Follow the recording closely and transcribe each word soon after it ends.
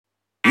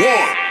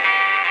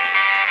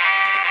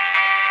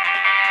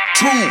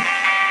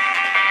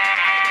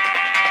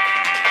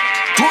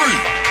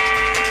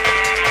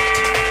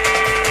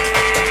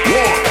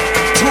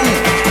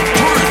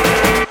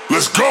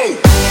Let's go!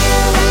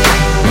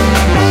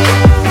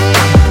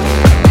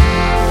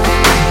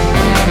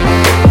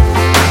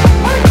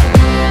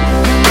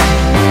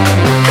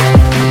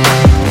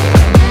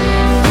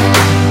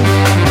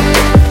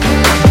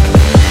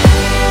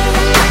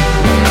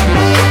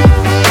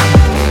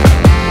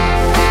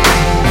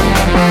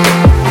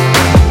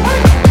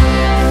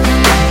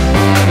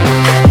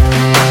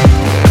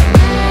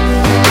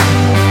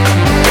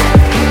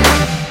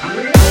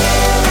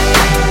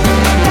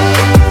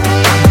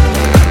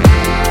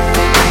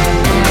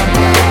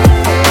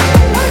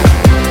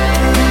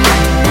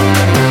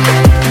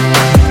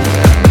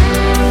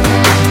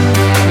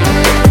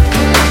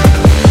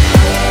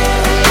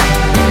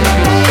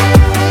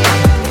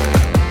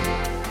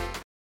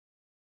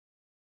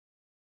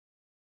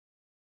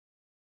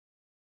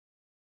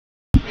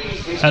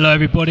 Hello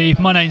everybody,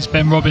 my name's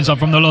Ben Robbins, I'm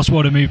from the Lost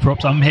World of Movie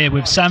Props. I'm here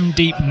with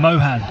Sandeep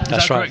Mohan.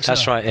 That's right, correct,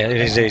 that's right, yeah,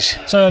 it is.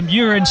 So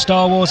you were in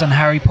Star Wars and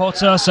Harry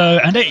Potter,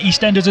 and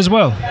EastEnders as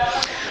well.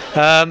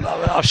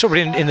 I've sort of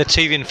been in the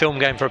TV and film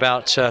game for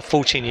about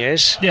 14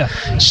 years. Yeah.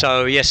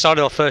 So yeah,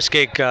 started our first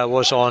gig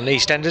was on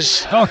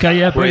EastEnders. Okay,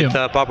 yeah, brilliant.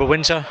 With Barbara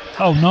Windsor.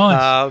 Oh,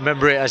 nice.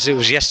 Remember it as it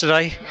was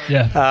yesterday.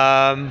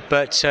 Yeah.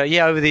 But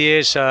yeah, over the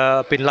years,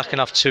 I've been lucky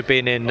enough to have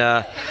been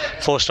in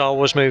 4 Star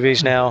Wars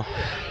movies now.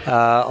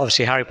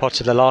 Obviously Harry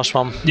Potter, the last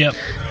one. Yep.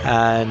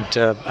 And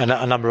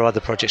a number of other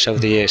projects over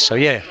the years. So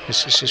yeah,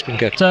 it's been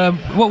good. So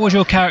what was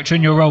your character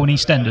in your role in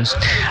EastEnders?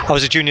 I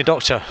was a junior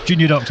doctor.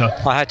 Junior doctor.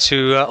 I had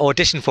to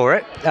audition for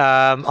it.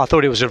 I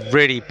thought it was a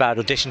really bad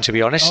audition, to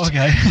be honest. Oh,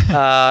 okay.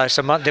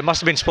 So there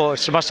must have been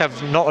sports. There must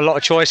have not a lot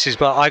of choices,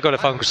 but I got a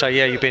phone call say,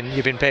 yeah, you've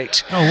been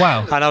picked. Oh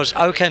wow. And I was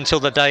okay until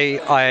the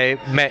day I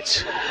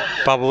met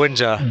Barbara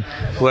Windsor,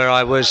 where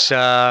I was.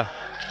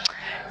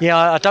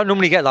 Yeah, I don't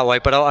normally get that way,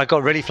 but I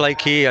got really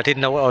flaky. I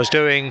didn't know what I was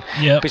doing.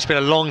 Yep. But it's been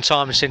a long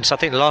time since, I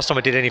think the last time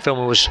I did any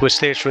filming was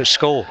theatre at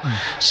school.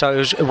 So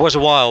it was a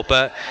while,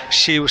 but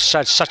she was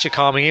such a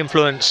calming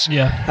influence.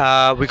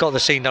 Yeah. We got the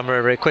scene done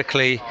very, very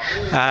quickly,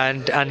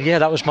 and yeah,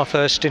 that was my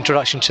first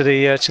introduction to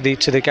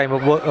the game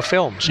of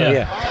film. So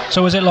yeah.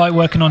 So was it like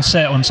working on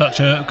set on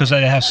such a, because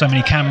they have so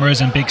many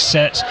cameras and big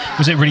sets,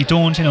 was it really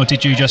daunting, or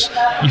did you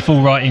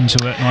fall right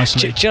into it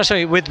nicely? Just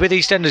with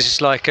EastEnders, it's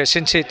like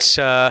since it's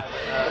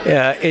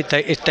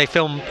they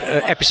film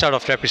episode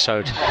after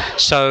episode.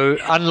 So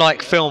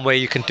unlike film where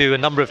you can do a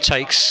number of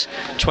takes,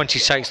 20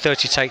 takes,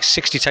 30 takes,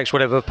 60 takes,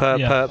 whatever per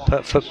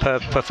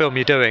film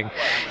you're doing,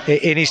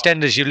 in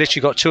EastEnders you've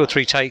literally got 2 or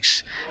 3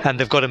 takes and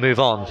they've got to move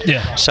on.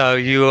 Yeah. So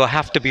you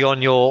have to be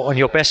on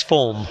your best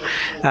form.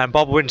 And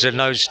Barbara Windsor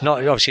knows, not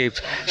obviously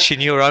she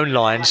knew her own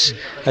lines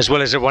as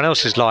well as everyone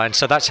else's lines.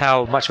 So that's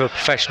how much of a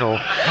professional.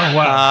 Oh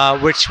wow.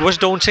 Which was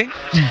daunting,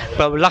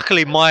 but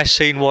luckily my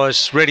scene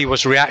was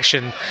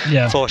reaction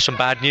for some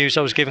bad news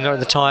I was giving her at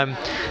the time.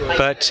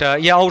 But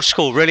yeah, old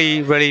school,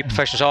 really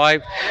professional. So I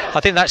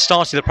think that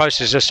started the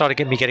process. It started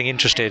getting me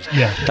interested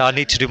that I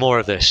need to do more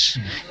of this,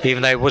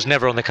 even though it was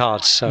never on the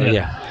cards. So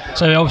yeah.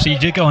 So obviously you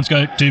did go on to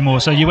go do more.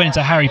 So you went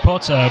into Harry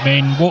Potter. I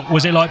mean, what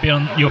was it like being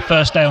on your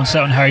first day on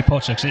set on Harry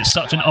Potter? Because it's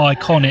such an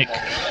iconic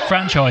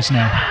franchise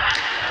now.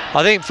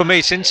 I think for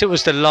me, since it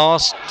was the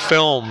last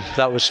film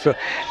that was,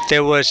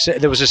 there was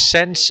a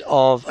sense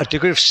of a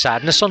degree of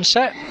sadness on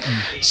set.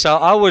 So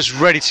I was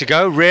ready to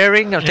go,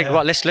 rearing. I'm thinking,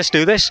 right, let's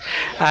do this,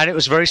 and it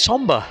was very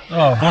somber.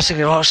 Oh. I was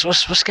thinking,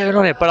 what's going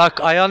on here? But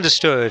I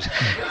understood.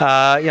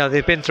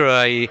 They've been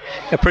through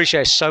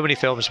appreciate so many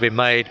films have been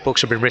made,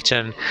 books have been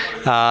written,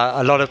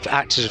 a lot of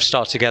actors have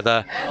started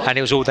together, and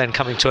it was all then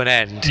coming to an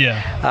end.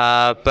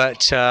 Yeah.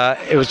 But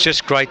it was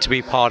just great to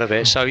be part of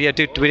it. So yeah,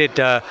 we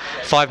did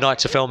 5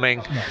 nights of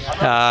filming.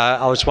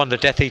 I was one of the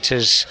Death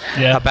Eaters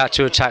about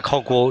to attack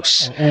Hogwarts.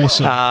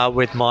 Awesome.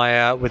 With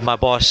my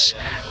boss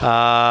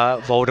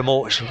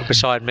Voldemort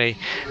beside me,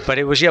 but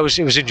it was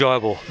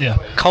enjoyable. Yeah.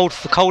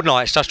 Cold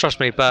nights, just trust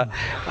me, but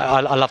I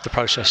love the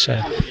process.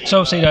 So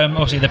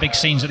obviously the big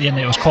scenes at the end,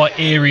 it was quite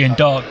eerie and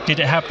dark. Did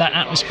it have that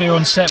atmosphere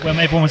on set when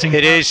everyone was in?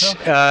 It is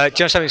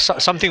just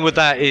something with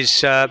that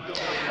is.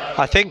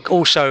 I think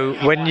also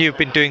when you've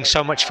been doing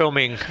so much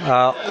filming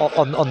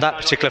on that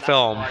particular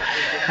film,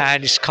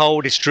 and it's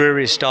cold, it's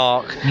dreary, it's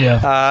dark.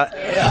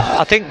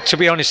 I think, to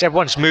be honest,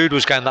 everyone's mood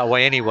was going that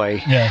way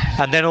anyway.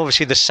 And then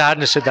obviously the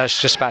sadness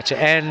that's just about to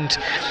end.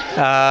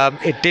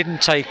 It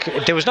didn't take.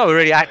 There was no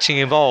really acting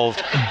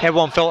involved.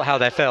 Everyone felt how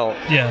they felt.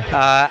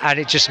 And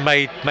it just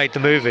made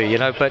the movie, you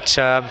know. But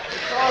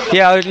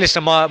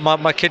listen,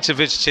 my kids have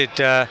visited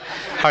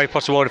Harry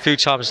Potter World a few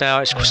times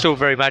now. It's still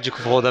very magical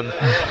for them.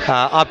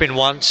 I've been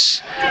once.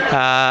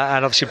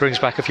 And obviously brings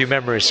back a few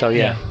memories. So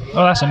yeah.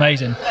 Oh, that's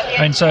amazing.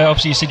 And so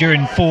obviously you said you're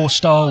in 4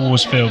 Star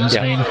Wars films.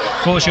 Yeah. I mean,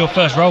 what was your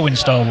first role in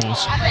Star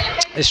Wars?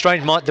 It's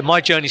strange.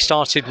 My journey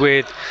started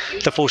with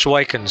The Force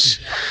Awakens.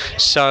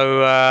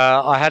 So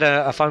I had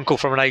a phone call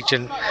from an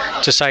agent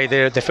to say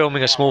they're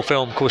filming a small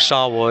film called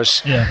Star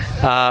Wars,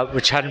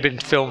 which hadn't been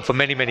filmed for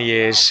many, many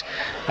years.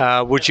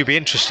 Would you be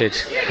interested?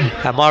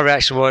 And my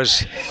reaction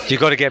was, you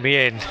got to get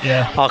me in.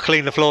 I'll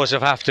clean the floors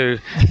if I have to.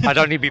 I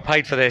don't need to be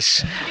paid for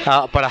this,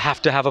 but I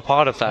have to have a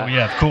part of that. Oh,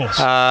 yeah, of course.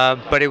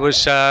 But it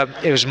was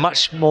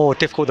much more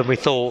difficult than we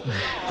thought.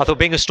 I thought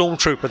being a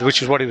stormtrooper,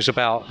 which is what it was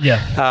about,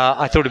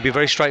 I thought it'd be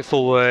very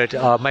straightforward.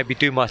 Maybe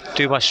do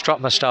my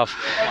stuff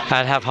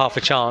and have half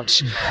a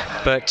chance.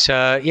 But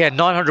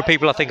 900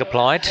 people I think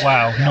applied.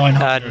 Wow,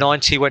 900.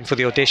 90 went for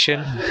the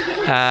audition,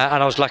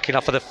 and I was lucky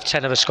enough for the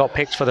 10 of us got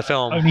picked for the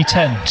film. Only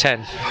 10. 10.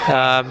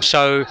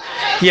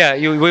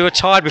 We were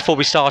tired before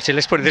we started.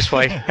 Let's put it this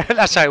way.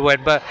 That's how it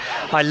went. But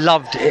I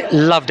loved it.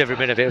 Loved every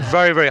minute of it.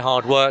 Very, very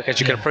hard work, as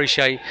you can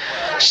appreciate.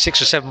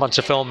 6 or 7 months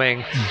of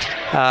filming, and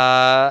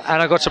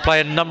I got to play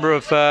a number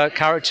of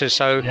characters.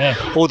 So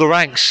all the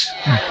ranks.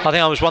 I think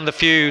I was one of the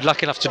few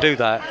lucky enough to do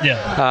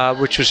that.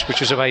 Which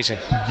was amazing.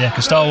 Yeah,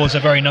 because Star Wars are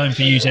very known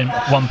for using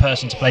one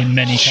person to play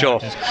many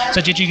characters.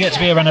 So did you get to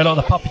be around a lot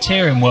of the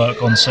puppeteering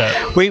work on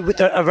set? We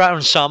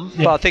around some,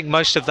 but I think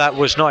most of that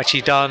was not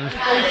actually done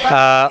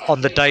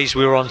on the days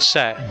we were on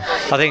set.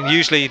 I think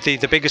usually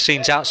the bigger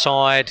scenes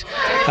outside,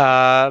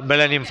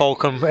 Millennium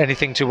Falcon,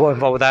 anything to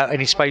involve with that,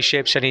 any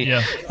spaceships, any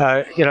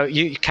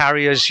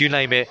carriers, you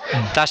name it.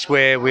 That's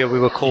where we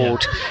were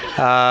called,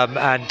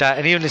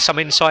 and even in some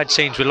inside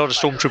scenes with a lot of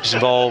stormtroopers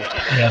involved.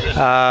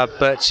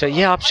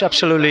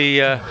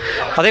 Absolutely. I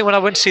think when I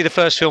went to see the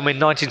first film in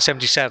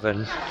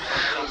 1977,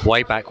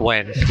 way back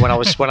when I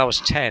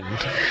was 10,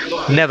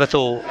 never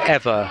thought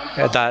ever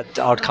that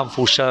I'd come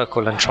full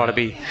circle and try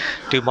to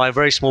do my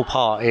very small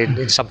part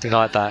in something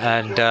like that,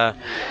 and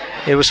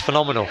it was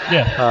phenomenal.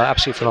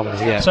 Absolutely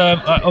phenomenal. Yeah.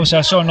 So obviously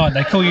I saw online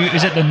they call you,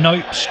 is it the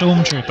Nope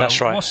Stormtrooper?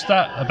 That's right. What's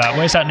that about?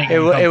 Where's that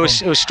nickname? It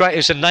was straight. It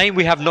was a name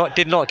we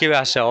did not give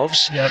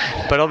ourselves.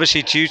 But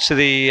obviously due to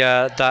the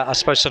I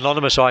suppose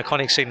synonymous or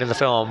iconic scene in the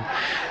film,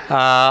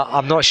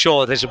 I'm not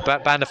sure. There's a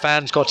band of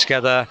fans got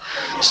together,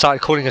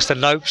 started calling us the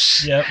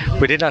Nopes.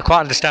 We didn't quite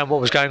understand what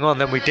was going on.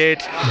 Then we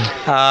did.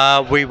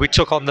 We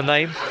took on the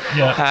name.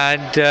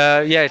 And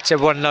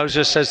everyone knows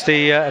us as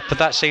for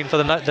that scene for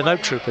the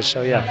Nope Troopers.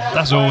 So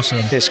that's awesome.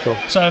 It's cool.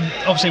 So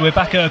obviously we're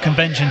back at a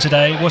convention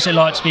today. What's it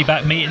like to be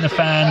back meeting the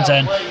fans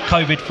and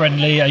COVID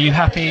friendly? Are you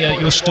happy at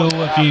your stall?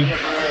 Have you? Do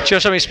you know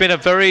something? It's been a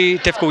very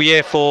difficult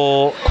year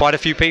for quite a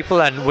few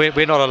people, and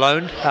we're not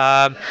alone.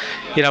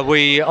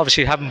 We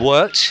obviously haven't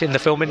worked in the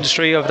film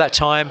industry over that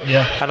time,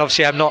 and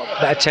obviously have not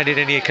attended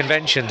any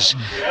conventions.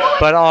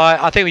 But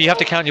I think you have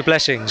to count your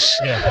blessings.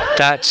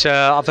 That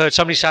I've heard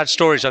so many sad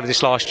stories over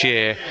this last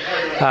year.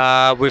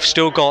 We've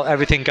still got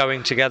everything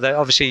going together.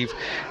 Obviously,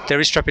 there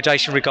is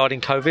trepidation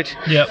regarding COVID,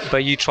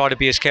 but you try to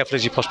be as careful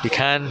as you possibly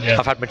can.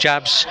 I've had my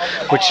jabs,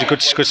 which is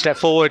a good step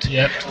forward.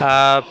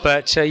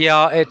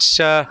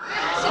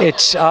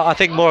 It's I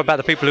think more about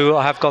the people who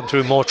have gone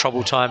through more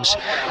troubled times,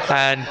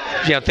 and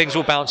things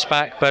will bounce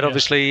back. But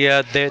obviously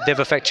they've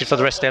affected for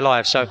the rest of their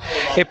lives. So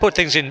it put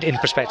things in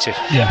perspective.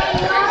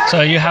 So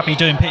are you happy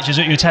doing pictures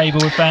at your table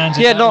with fans?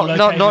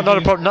 Not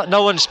a problem.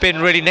 No one's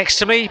been really next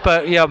to me,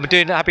 but I'm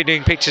happy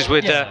doing pictures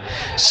with a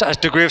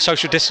degree of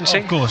social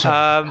distancing. Of course.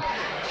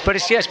 But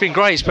it's been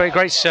great. It's very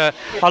great.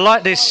 I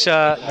like this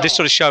sort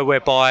of show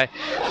whereby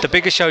the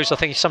bigger shows, I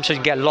think sometimes you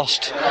can get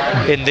lost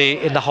in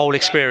the whole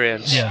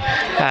experience.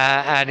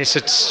 And it's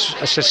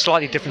a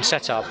slightly different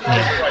setup.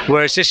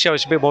 Whereas this show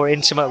is a bit more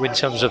intimate in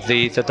terms of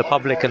the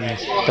public and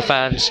the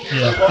fans.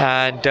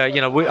 And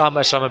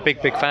I'm a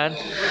big fan.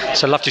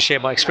 So I love to share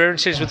my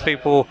experiences with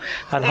people,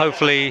 and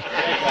hopefully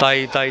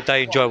they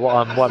enjoy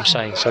what I'm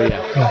saying. So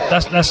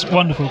that's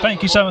wonderful.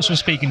 Thank you so much for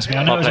speaking to me.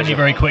 I know it was only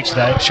very quick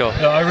today. Sure.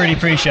 I really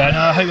appreciate it. And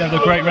I hope you have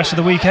a great rest of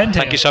the weekend.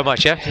 Thank you so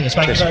much. Cheers,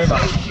 thank you very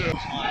much.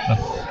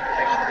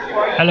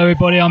 Hello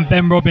everybody, I'm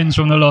Ben Robbins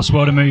from the Lost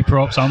World of Movie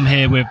Props. I'm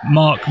here with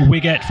Mark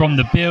Wingett from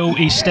The Bill,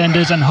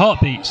 EastEnders and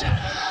Heartbeats.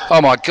 Oh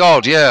my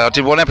God, I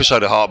did one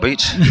episode of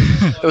Heartbeats.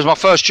 It was my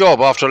first job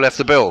after I left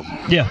The Bill.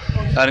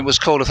 And it was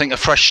called, I think, A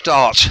Fresh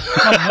Start,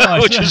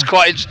 nice, which is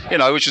quite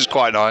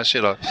nice,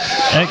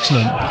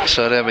 Excellent.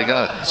 So there we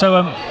go. So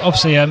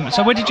obviously,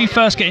 so when did you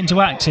first get into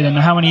acting, and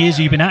how many years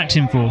have you been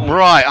acting for?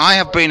 Right, I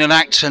have been an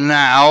actor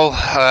now,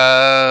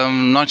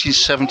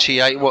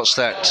 1978. What's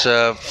that?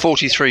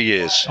 43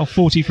 years. Oh,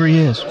 43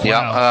 years. Wow.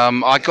 Yeah.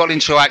 I got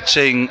into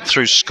acting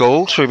through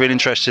school, through being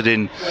interested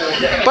in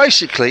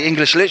basically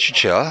English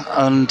literature,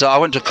 and I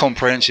went to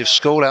comprehensive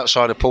school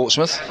outside of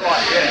Portsmouth,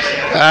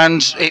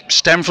 and it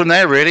stemmed from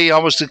there really.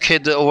 I was the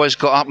kid that always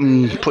got up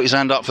and put his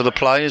hand up for the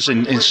plays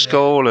in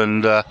school,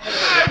 and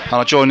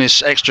I joined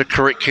this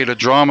extracurricular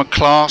drama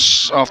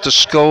class after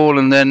school,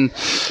 and then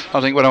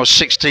I think when I was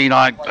 16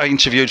 I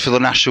interviewed for the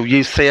National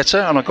Youth Theatre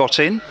and I got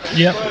in.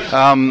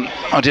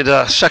 I did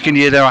a second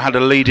year there. I had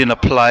a lead in a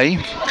play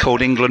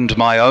called England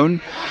My Own,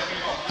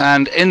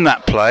 And in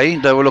that play,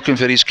 they were looking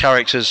for these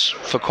characters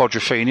for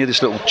Quadrophenia,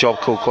 this little job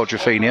called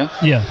Quadrophenia.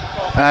 Yeah.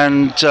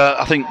 And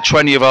I think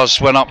 20 of us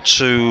went up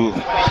to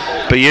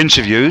be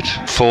interviewed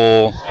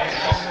for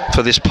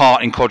this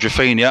part in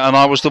Quadrophenia, and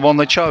I was the one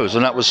they chose,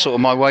 and that was sort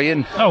of my way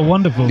in. Oh,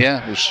 wonderful.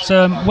 Yeah.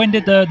 So when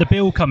did the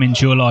bill come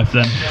into your life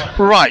then?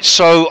 Right,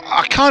 so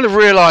I kind of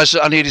realised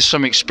that I needed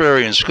some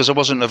experience because I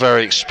wasn't a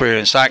very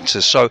experienced actor,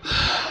 so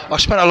I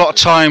spent a lot of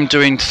time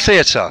doing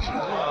theatre.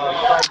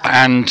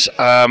 And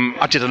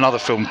I did another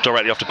film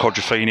directly after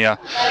Quadrophenia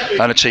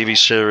and a TV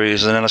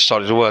series, and then I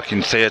started to work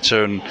in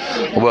theatre and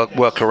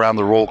work around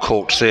the Royal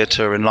Court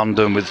Theatre in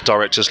London with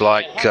directors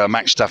like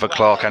Max Stafford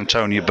Clark,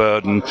 Antonia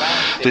Bird, and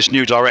this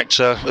new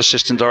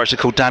assistant director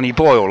called Danny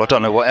Boyle. I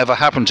don't know whatever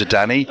happened to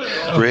Danny,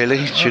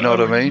 really. Do you know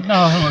what I mean? No,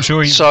 I'm not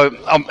sure either. So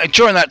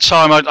during that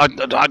time,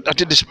 I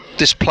did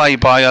this play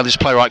by this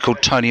playwright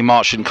called Tony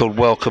Marchant called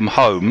Welcome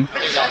Home,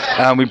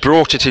 and we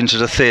brought it into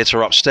the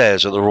theatre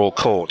upstairs at the Royal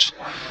Court.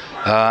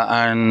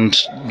 And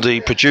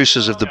the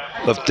producers of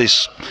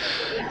this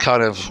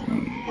kind of,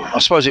 I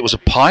suppose it was a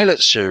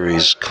pilot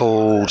series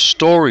called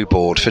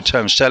Storyboard for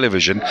Thames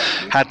Television,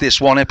 had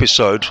this one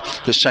episode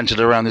that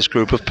centred around this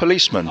group of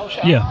policemen.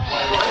 Yeah.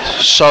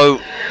 So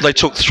they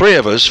took 3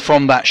 of us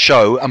from that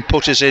show and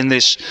put us in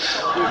this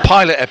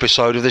pilot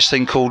episode of this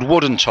thing called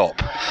Wooden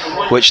Top,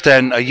 which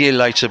then a year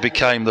later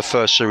became the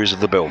first series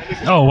of the bill.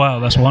 Oh wow,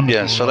 that's wonderful.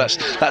 Yeah, so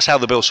that's how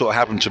the bill sort of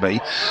happened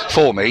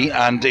for me,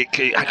 and it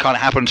kind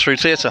of happened through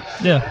theatre.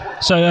 Yeah.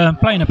 So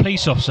playing a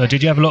police officer,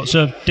 did you have lots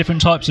of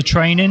different types of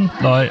training,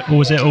 or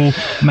was it all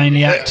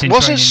mainly acting? It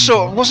wasn't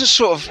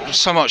sort of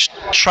so much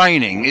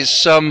training.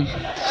 It's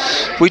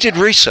we did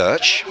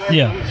research.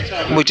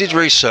 Yeah. We did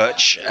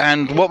research,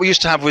 and what we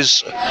used to have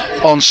was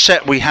on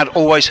set we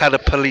always had a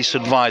police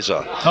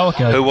advisor. Oh,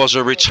 okay. Who was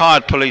a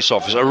retired police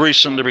officer, a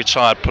recently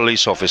retired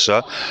police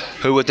officer,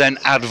 who would then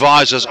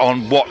advise us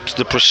on what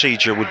the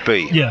procedure would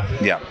be. Yeah.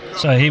 Yeah.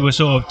 So he was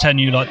sort of telling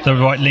you like the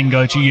right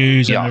lingo to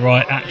use and the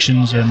right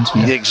actions and.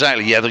 Yeah.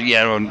 Exactly.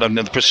 Yeah. And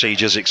the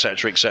procedures,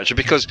 etc., etc.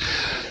 Because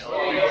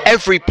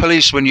every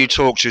policeman you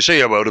talk to, see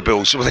about the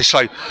bills, they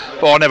say,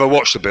 "Oh, I never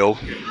watched the bill,"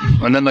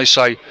 and then they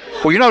say,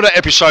 "Well, you know that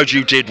episode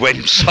you did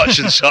when such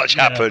and such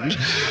happened,"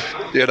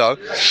 you know.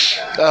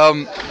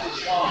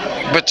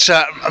 But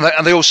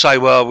and they all say,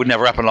 well, it would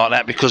never happen like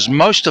that because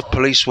most of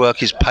police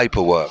work is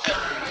paperwork.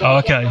 Oh,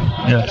 okay.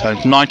 Yeah. So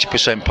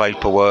 90%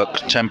 paperwork,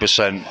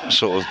 10%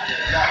 sort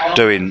of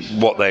doing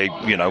what they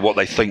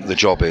think the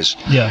job is.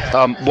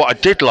 Yeah. What I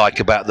did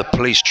like about the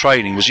police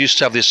training was used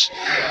to have this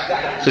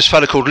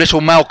fella called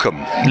Little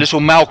Malcolm. Little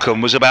Malcolm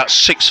was about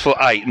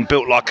 6'8" and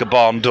built like a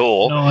barn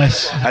door.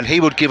 Nice. And he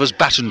would give us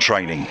baton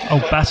training. Oh,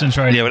 baton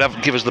training. Yeah,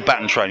 would give us the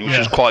baton training, which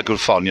was quite good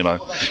fun, you know.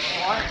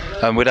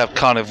 And we'd have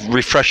kind of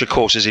refresher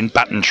courses in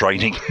baton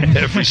training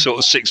every sort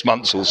of 6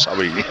 months or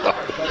something. You know.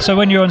 So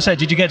when you were on set,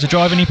 did you get to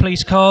drive any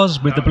police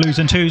cars with the blues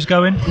and twos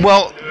going?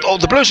 Well,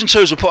 the blues and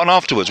twos were put on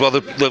afterwards. Well,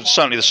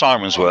 certainly the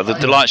sirens were.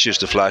 The lights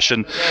used to flash,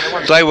 and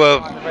they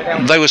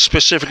were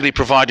specifically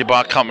provided by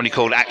a company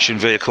called Action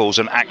Vehicles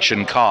and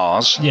Action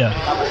Cars. Yeah.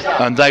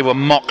 And they were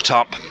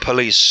mocked-up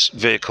police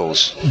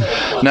vehicles.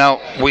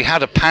 Now, we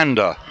had a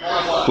Panda,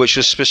 which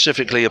was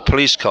specifically a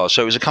police car,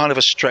 so it was a kind of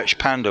a stretch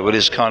Panda with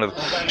this kind of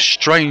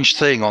strange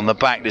thing on the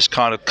back, this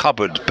kind of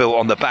cupboard built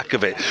on the back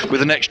of it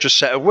with an extra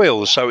set of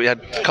wheels, so we had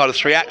kind of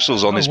 3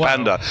 axles on this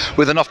Panda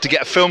with enough to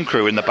get a film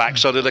crew in the back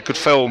so that they could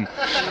film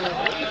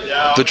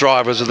the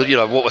drivers of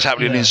what was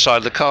happening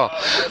inside the car.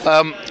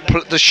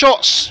 The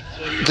shots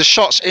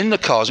in the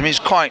cars, I mean, it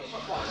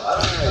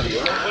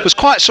was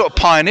quite sort of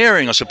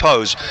pioneering, I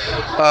suppose.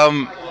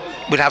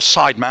 We'd have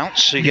side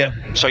mounts,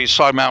 so you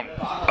side mount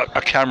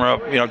a camera,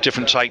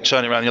 different take,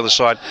 turn it around the other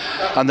side,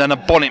 and then a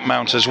bonnet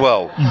mount as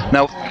well.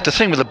 Now, the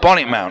thing with the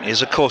bonnet mount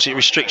is, of course, it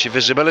restricts your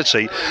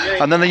visibility,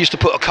 and then they used to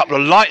put a couple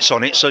of lights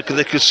on it so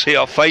they could see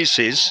our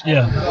faces.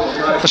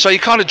 Yeah. So you're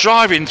kind of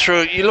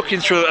you're looking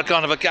through a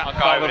kind of a gap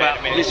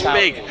about this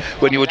big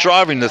when you were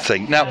driving the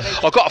thing. Now,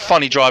 I've got a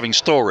funny driving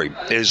story.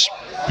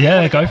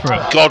 Yeah, go for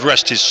it. God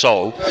rest his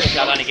soul.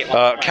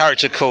 A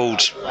character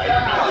called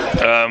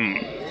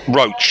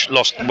Roach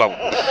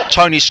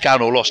Tony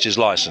Scannell lost his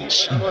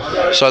license,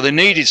 so they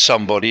needed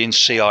somebody in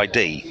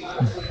CID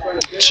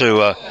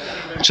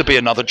to be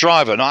another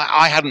driver, and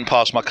I hadn't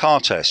passed my car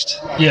test.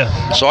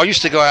 Yeah. So I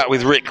used to go out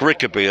with Rick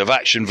Rickaby of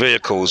Action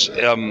Vehicles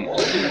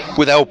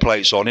with L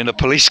plates on in a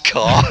police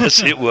car,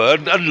 as it were,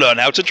 and learn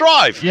how to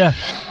drive. Yeah.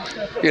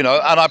 And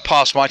I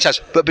passed my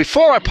test. But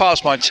before I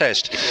passed my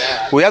test,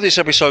 we had this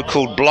episode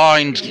called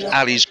Blind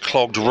Alleys,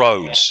 Clogged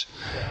Roads,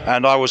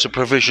 and I was a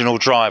provisional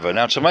driver.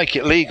 Now, to make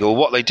it legal,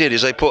 what they did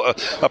is they put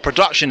a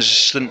production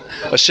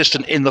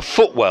assistant in the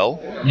footwell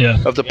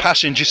of the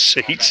passenger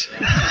seat.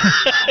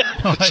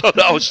 So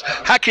that I was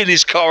hacking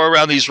his car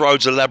around these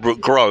roads of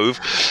Ladbroke Grove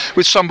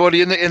with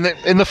somebody in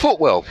the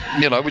footwell,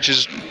 which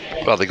is,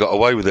 well, they got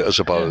away with it, I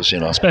suppose,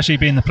 Especially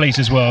being the police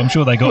as well, I'm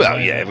sure they got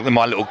away. Yeah,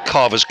 my little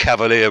Carver's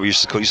Cavalier, we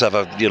used to have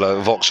a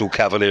Vauxhall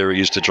Cavalier we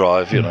used to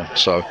drive,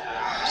 so.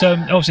 So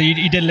obviously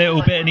you did a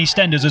little bit in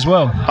EastEnders as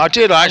well. I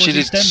did. I actually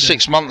did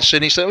 6 months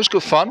in EastEnders. It was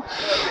good fun.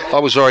 I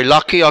was very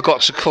lucky. I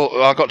got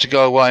to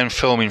go away and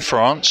film in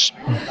France,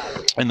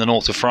 in the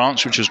north of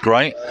France, which was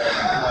great.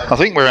 I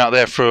think we were out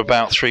there for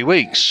about 3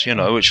 weeks,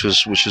 which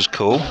was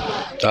cool.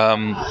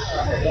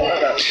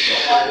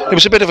 It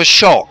was a bit of a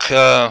shock,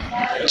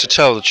 to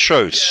tell the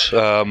truth.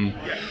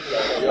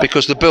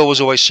 Because the bill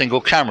was always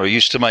single camera. We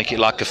used to make it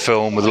like a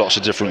film with lots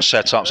of different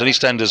setups. And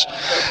EastEnders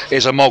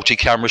is a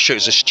multi-camera shoot.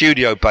 It's a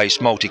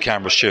studio-based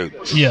multi-camera shoot.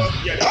 Yeah.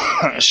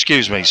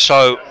 Excuse me.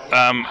 So,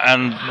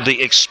 and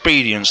the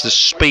expedience, the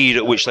speed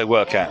at which they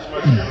work at,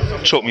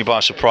 took me by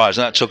surprise,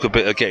 and that took a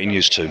bit of getting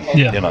used to.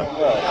 Yeah.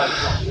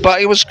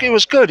 But it was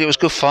good. It was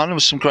good fun. There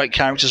was some great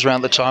characters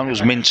around the time. It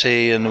was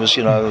Minty, and it was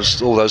it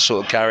was all those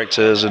sort of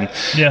characters. And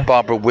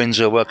Barbara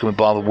Windsor, working with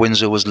Barbara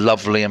Windsor was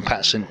lovely, and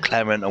Pat St.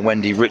 Clement and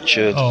Wendy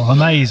Richard. Oh,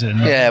 amazing.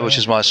 Yeah, which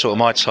is my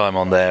time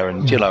on there,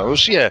 and it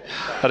was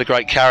had a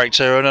great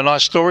character and a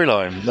nice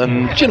storyline,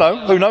 and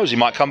who knows, he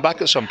might come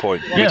back at some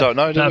point. We don't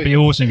know. That'd be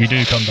awesome if you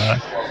do come back.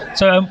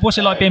 So, what's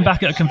it like being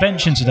back at a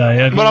convention today?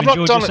 Have you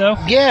enjoyed yourself?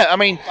 Yeah, I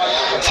mean,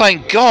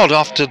 thank God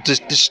after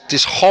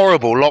this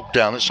horrible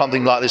lockdown that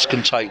something like this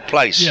can take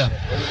place. Yeah.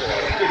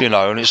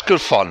 And it's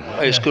good fun.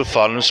 It's good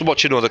fun. And so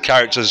watching all the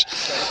characters,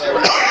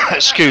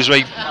 excuse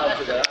me,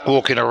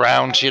 walking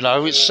around,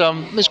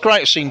 it's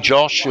great. I've seen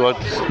Josh, who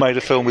I made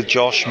a film with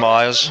Josh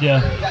Myers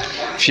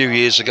a few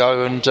years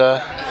ago, and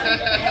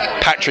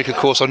Patrick, of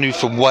course, I knew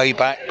from way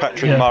back,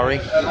 Patrick Murray.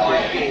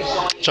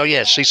 So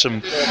see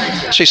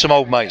some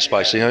old mates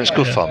basically. It's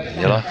good fun,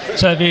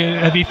 So have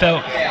you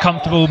felt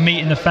comfortable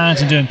meeting the fans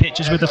and doing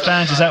pictures with the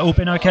fans? Has that all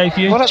been okay for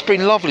you? Well, that's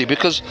been lovely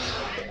because,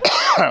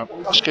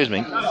 excuse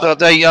me,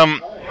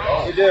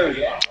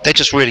 they're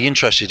just really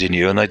interested in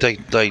you, and they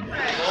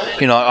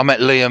I met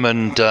Liam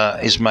and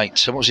his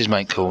mate. What was his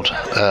mate called?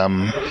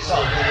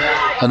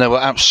 And they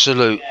were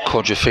absolute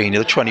quadrophenia.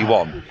 They're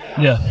 21.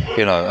 Yeah.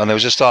 And they were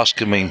just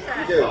asking me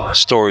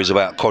stories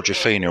about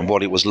quadrophenia and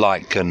what it was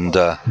like, and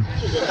I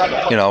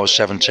was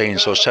 17,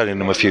 so I was telling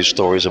them a few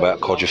stories about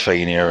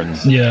quadrophenia, and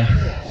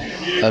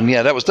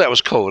that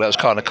was cool. That was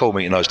kind of cool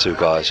meeting those two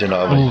guys.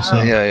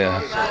 Awesome.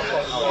 Yeah.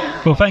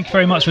 Well, thank you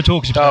very much for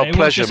talking to me. Oh,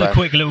 pleasure, it was just a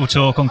quick little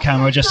talk on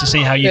camera just to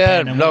see how you've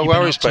been. No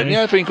worries, Ben.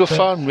 Yeah, it's been good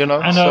fun, And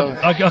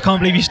I can't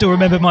believe you still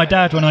remember my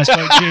dad when I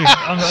spoke to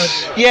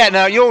you.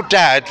 Now your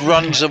dad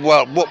runs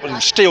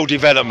steel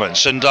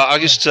developments, and I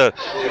used to,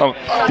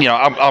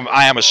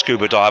 I am a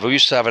scuba diver. We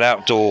used to have an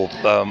outdoor,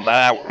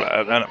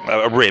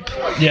 a rib.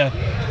 Yeah.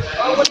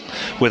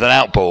 With an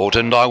outboard,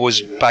 and I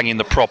was banging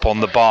the prop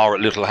on the bar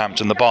at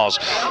Littlehampton, the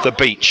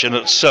beach, and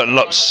at certain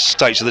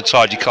states of the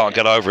tide you can't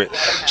get over it.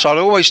 So I'd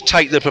always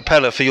take the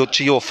propeller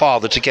to your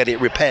father to get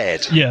it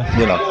repaired. Yeah.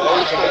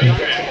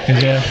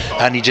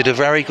 And he did a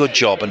very good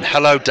job. And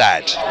hello,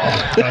 Dad.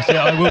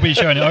 I will be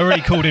showing it. I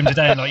already called him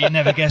today, and you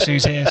never guess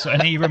who's here,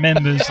 and he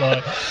remembers.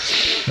 I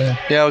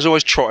was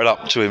always trotting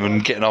up to him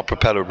and getting our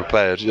propeller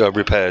repaired.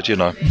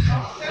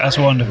 That's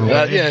wonderful.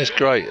 It's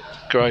great.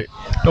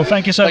 Well,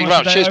 thank you so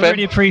much. Cheers, I Ben.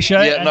 really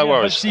appreciate it. Yeah, no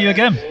worries. Hope to see you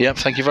again. Yeah,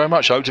 thank you very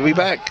much. Hope to be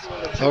back.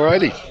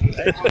 Alrighty.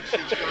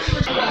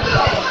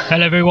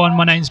 Hello everyone,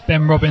 my name's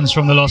Ben Robbins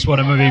from the Lost World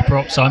of Movie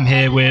Props. I'm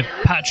here with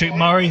Patrick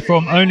Murray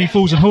from Only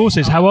Fools and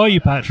Horses. How are you,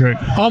 Patrick?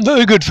 I'm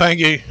very good, thank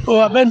you. All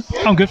right, Ben?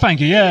 I'm good,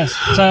 thank you, yes.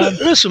 So,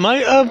 listen,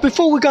 mate,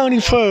 before we go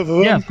any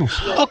further, of course.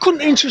 I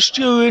couldn't interest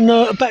you in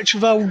a batch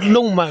of old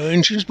lawnmower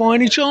engines by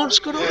any chance,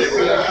 could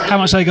I? How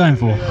much are they going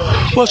for?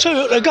 Well, I'll tell you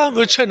what, they're going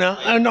for a tenner,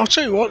 and I'll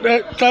tell you what,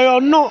 they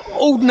are not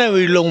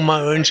ordinary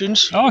lawnmower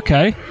engines. Oh,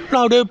 okay.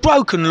 No, they're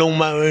broken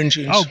lawnmower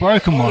engines. Oh,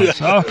 broken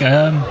ones. Yeah.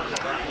 Okay.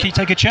 Can you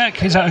take a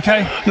check? Is that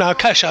okay? No,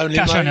 cash only,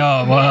 Cash mate. only.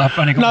 Oh, well, I've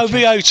only got no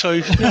VAT.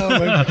 You know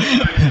what I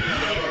mean?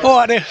 All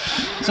right, then.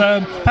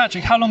 So,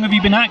 Patrick, how long have you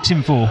been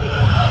acting for?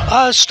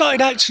 I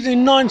started acting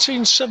in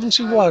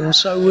 1971,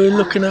 so we're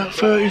looking at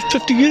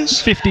 50 years.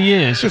 50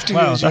 years? 50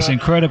 wow, years, that's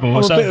incredible.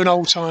 I'm a bit of an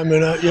old timer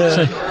in that, yeah.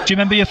 So, do you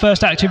remember your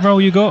first acting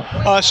role you got?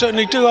 I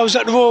certainly do. I was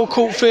at the Royal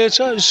Court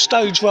Theatre. It was a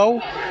stage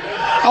role.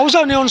 I was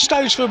only on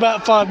stage for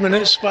about 5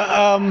 minutes, but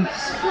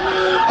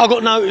I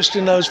got noticed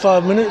in those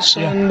 5 minutes,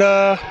 and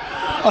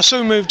I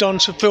soon moved on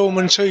to film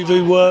and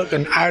TV work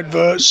and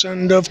adverts,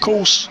 and of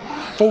course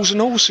Fools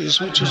and Horses,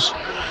 which is,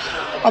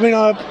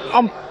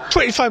 I'm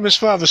pretty famous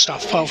for other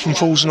stuff apart from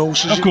Fools and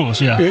Horses. Of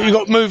course, yeah. You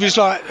got movies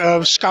like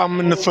Scum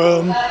and The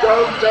Firm,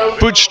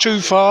 Bridge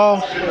Too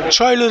Far,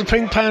 Trailer The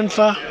Pink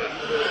Panther,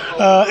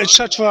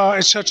 etc.,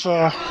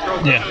 etc.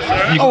 Yeah.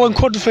 And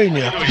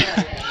Quadrophenia.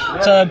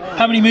 So,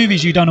 how many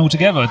movies have you done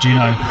altogether, do you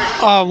know?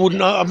 I wouldn't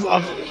know.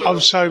 I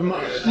would say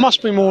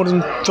must be more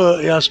than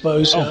 30, I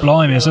suppose. Oh,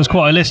 blimey, so there's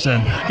quite a list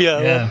then.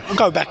 Yeah. Well, I'll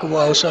go back a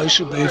while, so there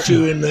should be a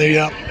few in there,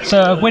 yeah.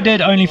 So, when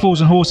did Only Fools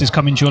and Horses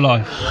come into your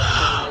life?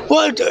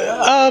 Well,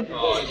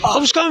 I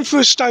was going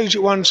through a stage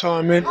at one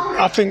time.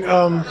 I think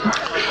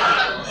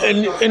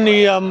in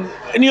the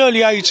early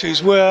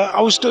 80s where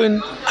I was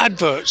doing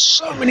adverts,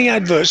 so many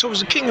adverts. I was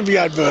the king of the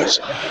adverts.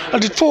 I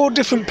did 4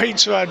 different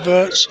pizza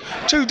adverts,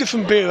 2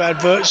 different beer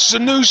adverts,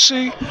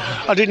 Zanussi.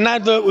 I did an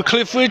advert with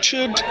Cliff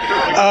Richard.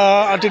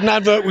 I did an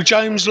advert with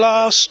James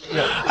Last,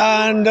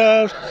 and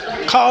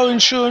car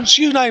insurance.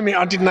 You name it,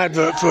 I did an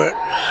advert for it.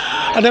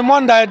 And then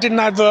one day I did an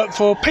advert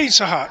for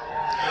Pizza Hut.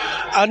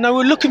 And they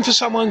were looking for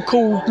someone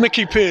called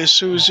Mickey Pearce,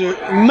 who was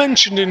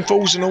mentioned in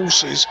Fools and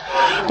Horses,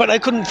 but they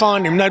couldn't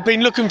find him. They'd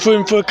been looking for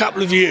him for a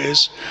couple of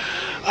years.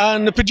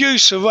 And the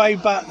producer, Ray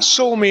Butt,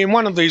 saw me in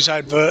one of these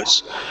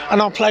adverts,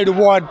 and I played a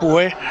wide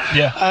boy.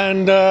 Yeah.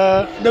 And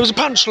there was a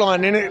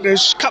punchline in it.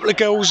 There's a couple of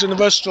girls in the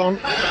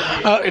restaurant,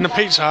 in a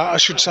Pizza Hut, I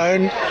should say,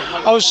 and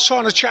I was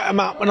trying to chat them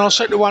up, and I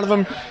said to one of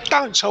them,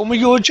 "Don't tell me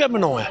you're a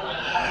Gemini."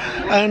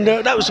 And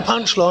that was the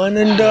punchline,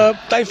 and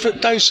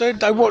they said,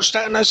 they watched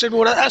that and they said,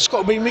 well, that's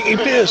got to be Mickey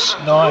Pearce.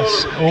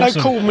 Nice, awesome. They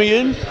called me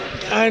in,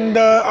 and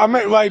I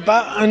met Ray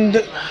Butt,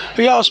 and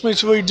he asked me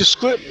to read the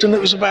script, and it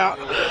was about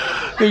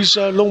these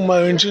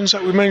lawnmower engines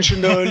that we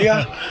mentioned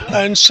earlier,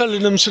 and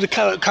selling them to the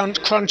carrot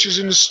crunchers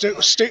in the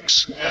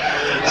sticks.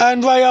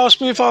 And Ray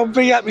asked me if I'd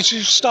be happy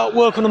to start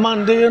work on a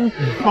Monday, and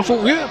I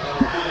thought,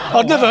 yeah.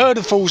 I'd never heard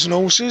of Fools and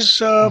Horses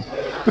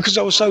because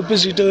I was so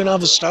busy doing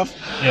other stuff.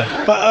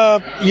 Yeah.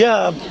 But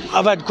yeah,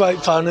 I've had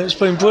great fun. It's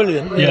been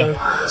brilliant. You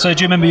know. So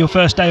do you remember your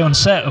first day on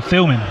set of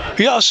filming?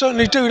 Yeah, I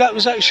certainly do. That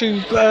was actually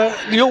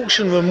the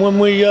auction room when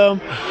we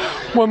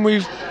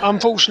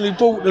unfortunately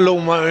bought the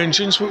lawnmower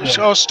engines, which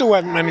I still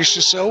haven't managed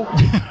to sell.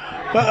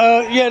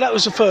 But yeah, that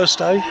was the first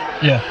day.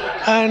 Yeah.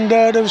 And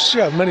there was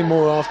many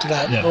more after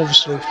that,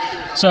 obviously.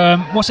 So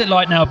what's it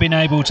like now being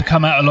able to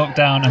come out of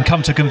lockdown and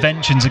come to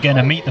conventions again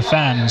and meet the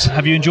fans?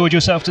 Have you enjoyed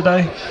yourself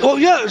today? Well,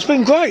 yeah, it's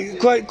been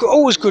great.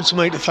 Always good to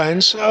meet the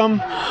fans.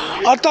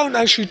 I don't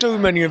actually do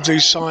many of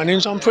these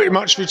signings. I'm pretty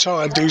much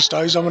retired these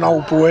days. I'm an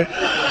old boy.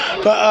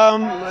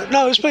 But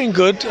no, it's been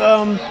good.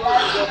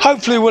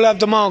 Hopefully we'll have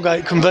the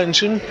Margate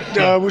convention,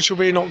 which will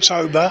be in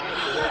October.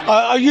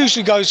 I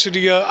usually go to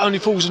the Only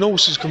Fools and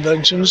Horses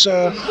conventions,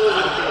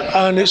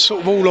 and it's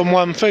sort of all on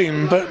one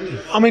theme. But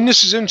I mean,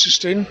 this is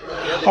interesting.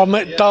 I've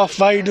met Darth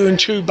Vader and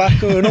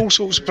Chewbacca and all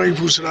sorts of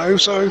people today,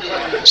 so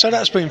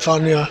that's been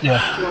fun.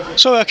 Yeah.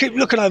 So I keep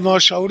looking over my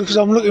shoulder because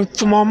I'm looking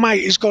for my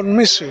mate who's gone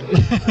missing.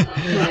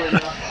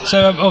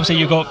 So obviously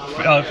you've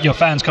got your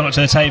fans come up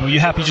to the table. You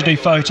happy to do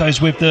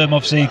photos with them?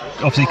 Obviously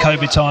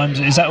COVID times.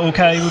 Is that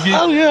okay with you?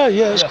 Oh yeah,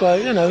 it's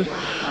great. You know.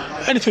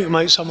 Anything to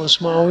make someone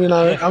smile, you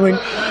know. I mean,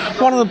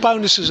 one of the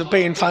bonuses of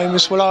being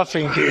famous, well, I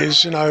think it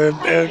is, you know,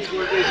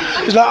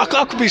 it's like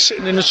I could be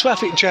sitting in a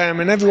traffic jam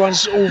and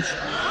everyone's all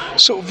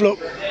sort of look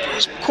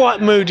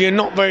quite moody and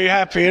not very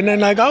happy, and then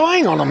they go,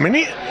 hang on a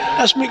minute,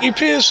 that's Mickey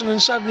Pearson,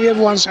 and suddenly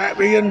everyone's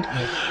happy, and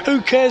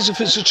who cares if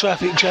it's a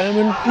traffic jam,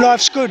 and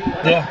life's good.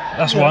 Yeah,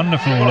 that's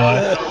wonderful.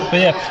 But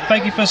yeah,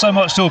 thank you for so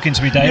much talking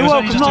to me, Dave. You're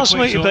welcome. Nice to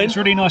meet you, Ben. It's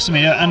really nice to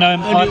meet you, and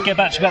I'll get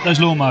back to you about those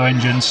lawnmower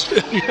engines.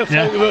 Thank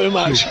you very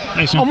much.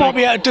 I might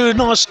be able to do a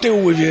nice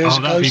deal with you.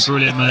 That'd be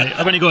brilliant, mate.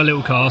 I've only got a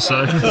little car,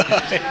 so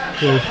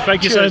cool.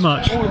 Thank you so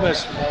much. All the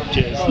best.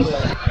 Cheers.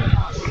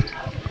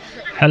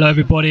 Hello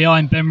everybody,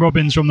 I'm Ben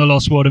Robbins from the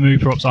Lost World of Movie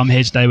Props. I'm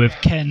here today with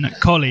Ken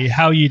Colley.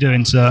 How are you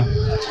doing, sir?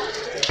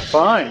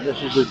 Fine,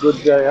 this is a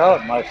good day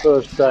out, my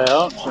first day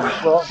out since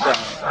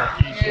lockdown.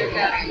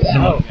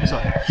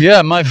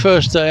 Yeah, my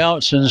first day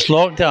out since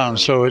lockdown,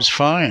 so it's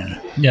fine.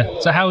 Yeah,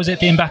 so how is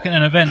it being back at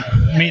an event,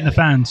 meeting the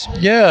fans?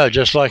 Yeah,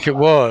 just like it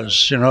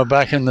was, you know,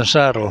 back in the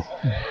saddle.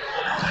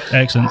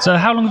 Excellent. So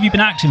how long have you been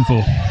acting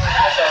for?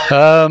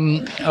 I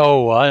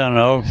don't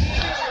know.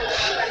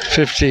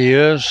 50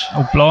 years.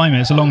 Oh, blimey,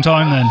 it's a long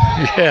time then.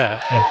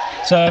 Yeah.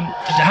 So,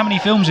 how many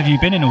films have you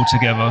been in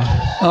altogether?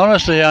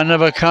 Honestly, I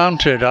never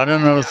counted. I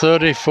don't know,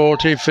 30,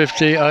 40,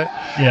 50,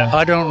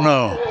 I don't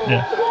know.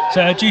 Yeah.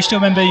 So, do you still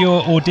remember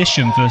your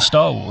audition for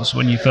Star Wars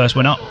when you first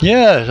went up?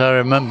 Yes, I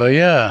remember,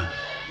 yeah.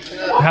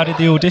 How did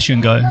the audition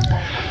go?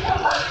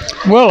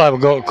 Well, I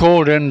got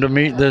called in to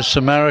meet this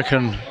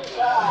American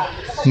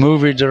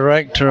movie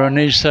director, and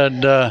he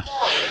said,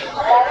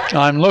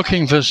 I'm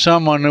looking for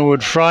someone who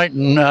would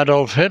frighten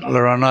Adolf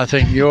Hitler, and I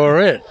think you're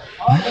it.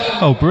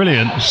 Oh,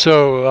 brilliant.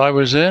 So I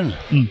was in.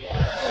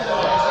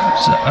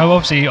 So,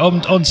 obviously,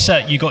 on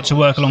set, you got to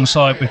work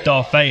alongside with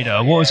Darth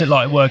Vader. What was it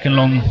like working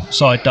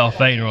alongside Darth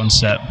Vader on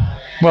set?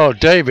 Well,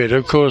 David,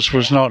 of course,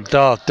 was not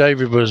Darth.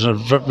 David was a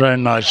very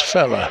nice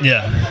fella.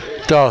 Yeah.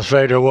 Darth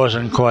Vader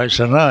wasn't quite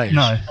so nice.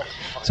 No.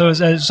 So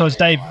is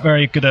Dave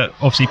very good at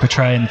obviously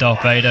portraying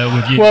Darth Vader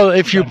with you? Well,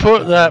 if you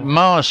put that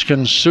mask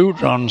and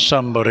suit on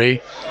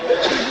somebody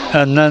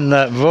and then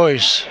that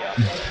voice,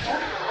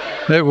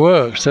 it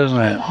works, doesn't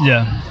it?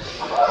 Yeah.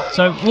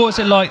 So what was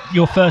it like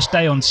your first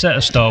day on set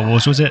of Star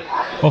Wars? Was it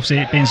obviously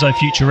it being so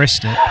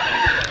futuristic?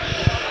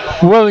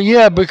 Well,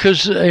 yeah,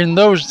 because in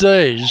those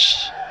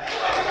days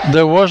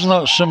there was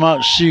not so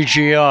much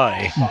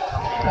CGI.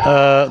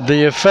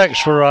 The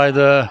effects were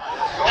either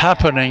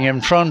happening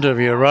in front of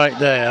you right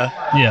there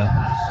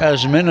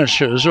as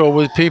miniatures or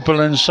with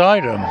people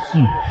inside them.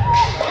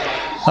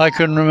 I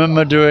can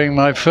remember doing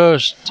my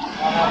first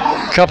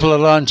couple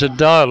of lines of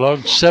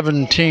dialogue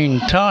 17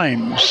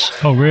 times.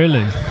 Oh,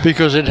 really?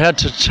 Because it had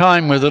to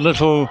time with a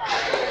little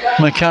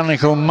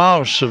mechanical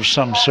mouse of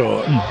some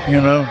sort, you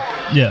know.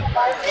 Yeah.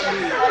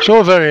 It's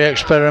all very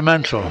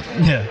experimental.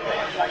 Yeah.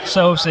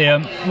 So obviously,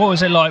 what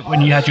was it like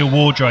when you had your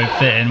wardrobe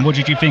fit in? What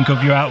did you think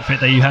of your outfit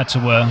that you had to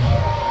wear?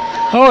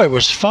 Oh, it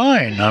was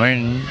fine. I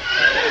mean,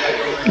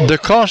 the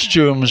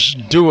costumes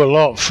do a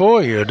lot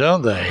for you,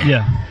 don't they?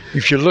 Yeah.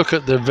 If you look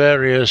at the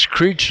various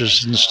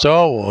creatures in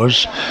Star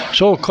Wars,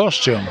 it's all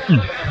costume.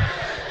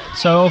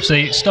 So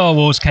obviously, Star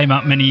Wars came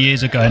out many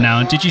years ago now.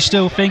 And did you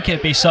still think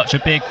it'd be such a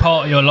big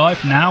part of your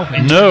life now?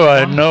 No, I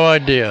had no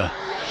idea.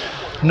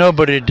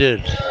 Nobody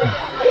did.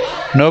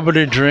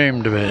 Nobody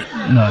dreamed of it.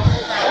 No.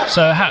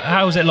 So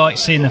how was it like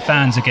seeing the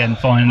fans again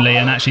finally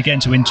and actually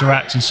getting to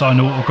interact and sign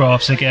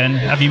autographs again?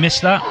 Have you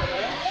missed that?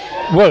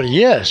 Well,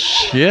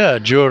 yes, yeah,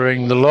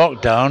 during the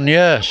lockdown,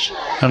 yes.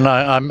 And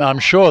I'm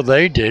sure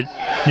they did.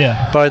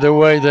 Yeah. By the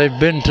way they've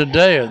been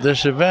today at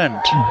this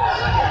event.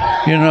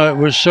 You know, it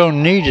was so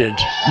needed.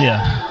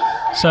 Yeah.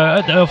 So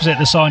obviously at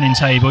the signing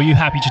table, are you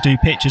happy to do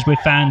pictures with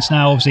fans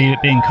now, obviously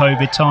it being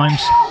COVID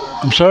times?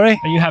 I'm sorry?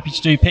 Are you happy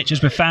to do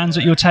pictures with fans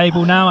at your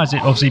table now, as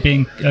it obviously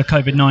being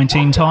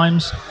COVID-19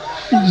 times?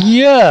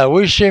 Yeah,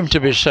 we seem to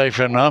be safe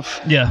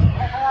enough. Yeah.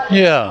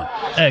 Yeah.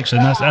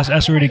 Excellent.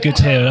 That's really good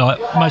to hear. Like,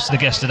 most of the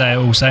guests today are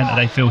all saying that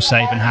they feel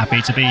safe and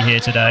happy to be here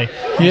today.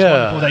 It's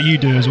wonderful that you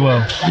do as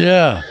well.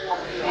 Yeah.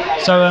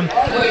 So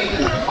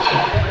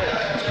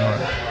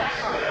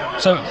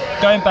So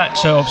going back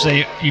to,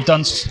 obviously, you've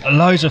done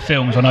loads of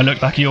films. When I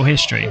look back at your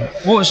history,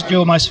 what was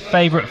your most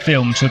favourite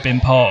film to have been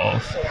part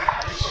of?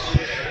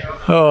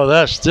 Oh,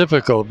 that's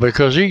difficult,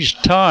 because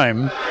each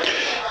time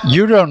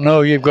you don't know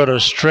you've got a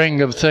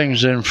string of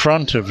things in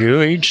front of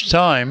you. Each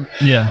time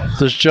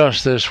there's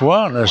just this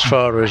one, as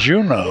far as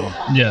you know.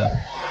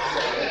 Yeah.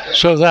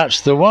 So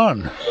that's the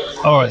one.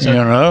 All right. So you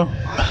know,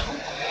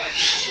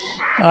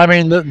 I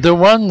mean, the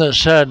one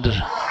that's had,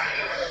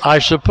 I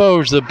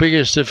suppose, the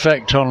biggest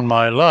effect on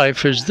my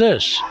life is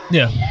this.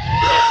 Yeah.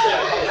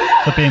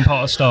 For being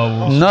part of Star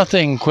Wars.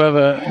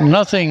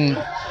 Nothing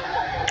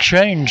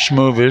changed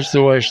movies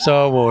the way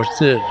Star Wars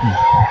did.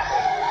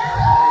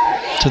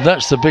 So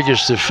that's the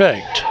biggest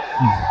effect.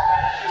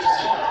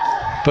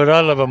 But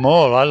I love them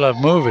all. I love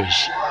movies.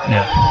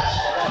 Yeah.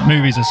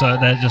 Movies are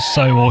they're just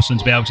so awesome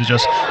to be able to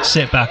just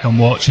sit back and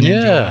watch and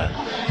enjoy.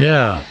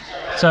 Yeah.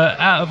 So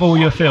out of all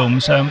your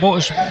films, what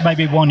was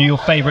maybe one of your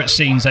favourite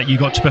scenes that you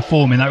got to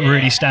perform in that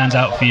really stands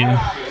out for you?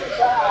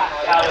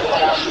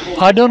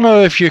 I don't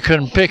know if you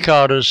can pick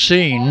out a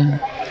scene,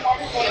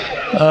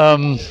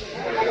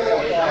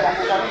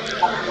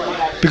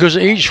 because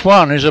each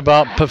one is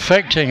about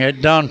perfecting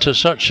it down to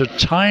such a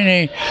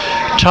tiny,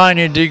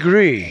 tiny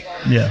degree.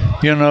 Yeah.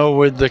 You know,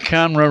 with the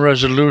camera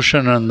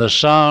resolution and the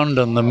sound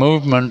and the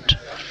movement.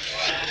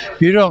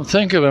 You don't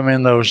think of them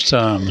in those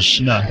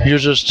terms. No. You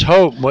just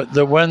hope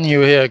that when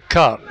you hear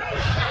cut,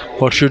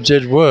 what you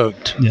did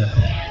worked. Yeah.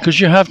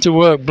 Because you have to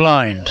work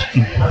blind,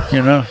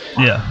 you know?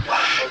 Yeah.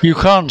 You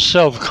can't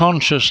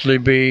self-consciously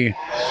be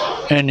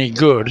any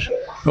good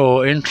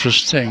or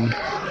interesting.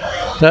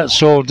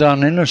 That's all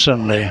done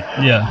innocently.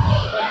 Yeah.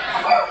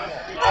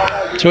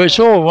 So it's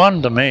all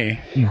one to me.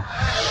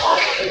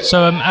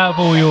 So out of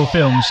all your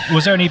films,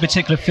 was there any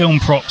particular film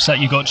props that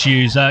you got to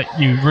use that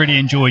you really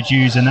enjoyed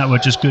using that were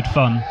just good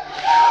fun?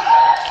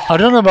 I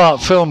don't know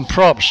about film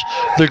props.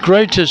 The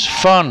greatest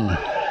fun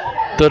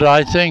that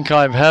I think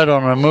I've had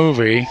on a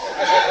movie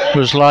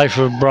was Life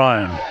of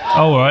Brian.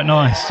 Oh, all right,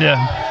 nice,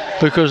 yeah.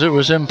 Because it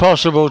was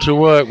impossible to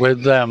work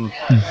with them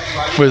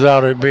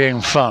without it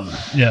being fun.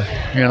 Yeah.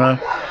 You know?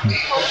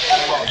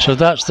 So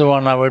that's the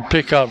one I would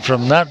pick up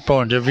from that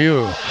point of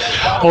view.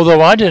 Although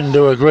I didn't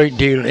do a great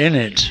deal in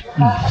it.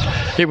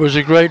 It was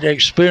a great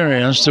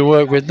experience to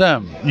work with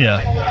them.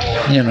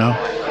 Yeah. You know.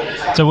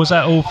 So was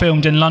that all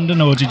filmed in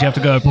London, or did you have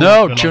to go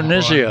abroad? No,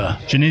 Tunisia.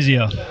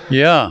 Tunisia.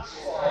 Yeah.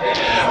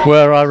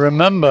 Where I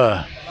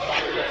remember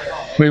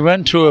we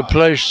went to a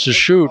place to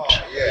shoot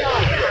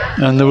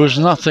and there was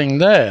nothing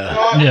there.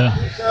 Yeah.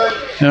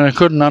 And I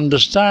couldn't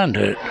understand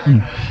it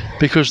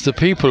because the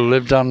people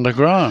lived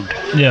underground.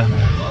 Yeah.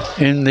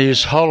 In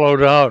these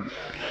hollowed out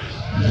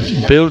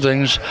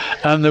buildings,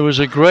 and there was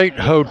a great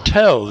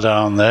hotel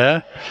down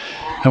there,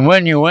 and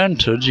when you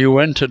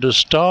entered a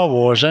Star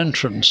Wars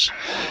entrance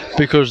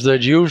because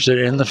they'd used it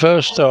in the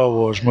first Star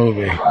Wars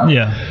movie.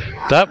 Yeah.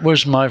 That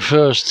was my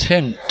first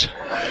hint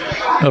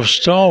of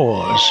Star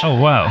Wars. Oh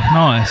wow,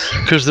 nice.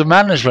 Because the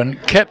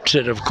management kept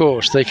it, of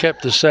course. They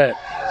kept the set.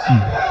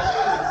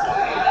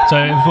 So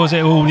was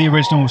it all the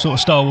original sort of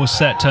Star Wars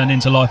set turned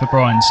into Life of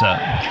Brian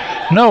set?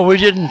 No, we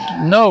didn't.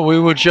 No,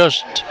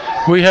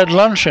 we had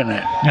lunch in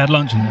it. You had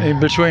lunch in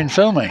between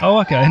filming. Oh,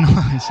 okay,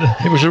 nice.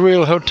 It was a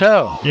real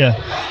hotel. Yeah.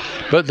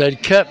 But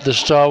they'd kept the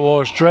Star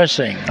Wars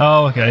dressing.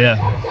 Oh, okay, yeah.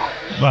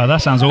 Wow,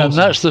 that sounds awesome. And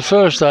that's the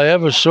first I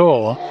ever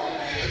saw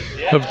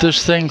of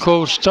this thing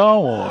called Star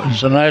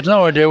Wars, and I had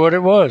no idea what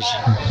it was.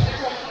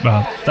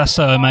 Well, that's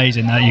so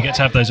amazing that you get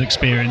to have those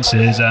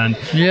experiences. And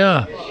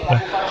yeah.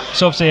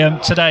 So obviously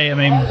today, I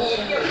mean,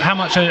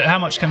 how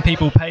much can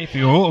people pay for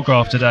your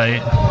autograph today?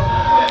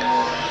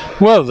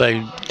 Well,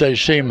 they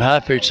seem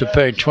happy to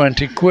pay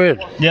 20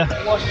 quid. Yeah.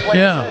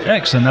 Yeah.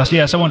 Excellent. That's,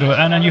 yes, I wonder.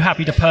 And are you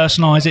happy to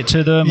personalise it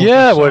to them?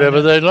 Yeah,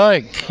 whatever they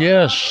like.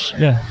 Yes.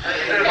 Yeah.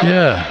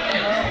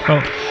 Yeah.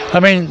 Well, I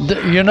mean,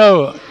 you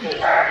know,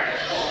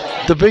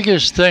 the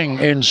biggest thing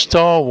in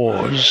Star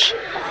Wars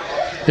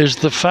is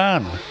the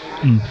fan.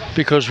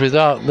 Because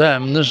without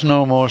them, there's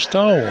no more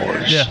Star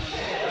Wars. Yeah.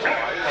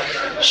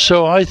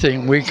 So I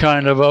think we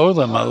kind of owe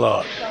them a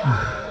lot.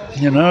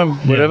 You know,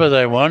 whatever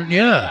they want,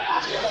 yeah.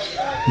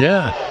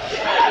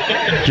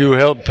 You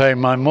help pay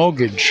my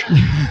mortgage.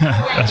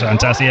 That's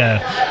fantastic,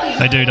 yeah.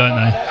 They do, don't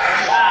they?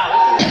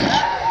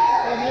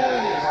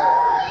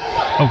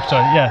 Oh,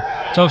 sorry,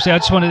 yeah. So obviously I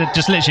just wanted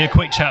to literally a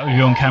quick chat with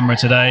you on camera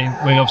today.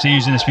 We're obviously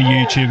using this for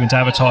YouTube and to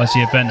advertise the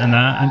event and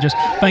that. And just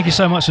thank you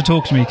so much for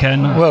talking to me,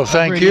 Ken. Well,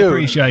 thank you. I really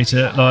appreciate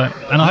it.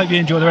 And I hope you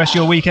enjoy the rest of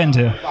your weekend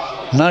here.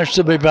 Nice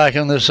to be back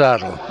in the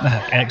saddle.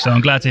 Excellent,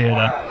 I'm glad to hear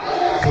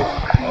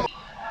that.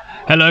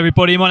 Hello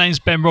everybody, my name's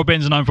Ben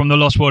Robbins and I'm from the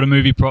Lost World of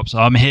Movie Props.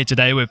 I'm here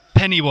today with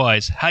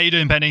Pennywise. How you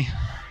doing, Penny?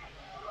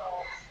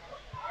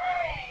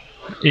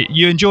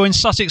 You enjoying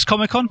Sussex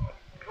Comic Con?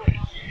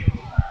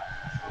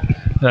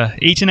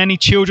 Eating any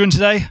children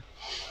today?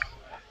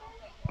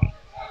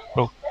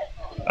 Oh,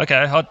 okay,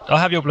 I'll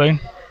have your balloon.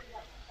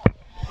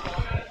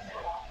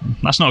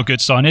 That's not a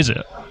good sign, is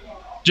it?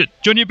 Do you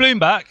want your balloon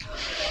back?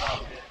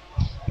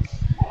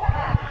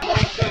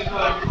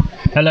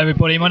 Hello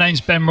everybody, my name's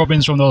Ben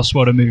Robbins from the Lost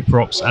World of Movie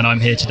Props and I'm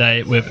here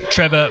today with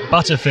Trevor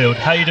Butterfield.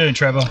 How you doing,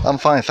 Trevor? I'm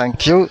fine,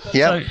 thank you.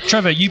 Yeah. So,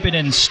 Trevor, you've been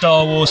in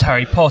Star Wars,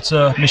 Harry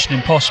Potter, Mission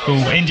Impossible,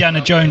 Indiana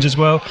Jones as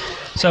well.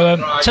 So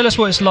tell us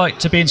what it's like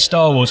to be in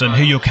Star Wars and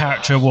who your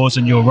character was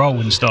and your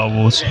role in Star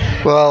Wars.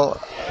 Well,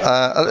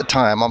 at the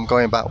time, I'm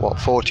going back,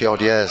 40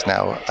 odd years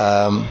now.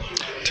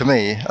 To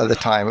me, at the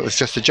time, it was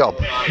just a job.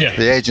 Yeah.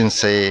 The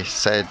agency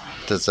said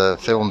there's a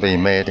film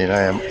being made in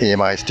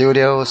EMI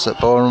Studios at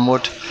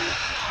Bournemouth.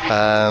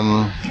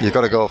 You've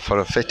got to go for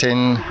a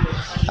fit-in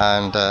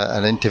and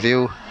an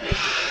interview,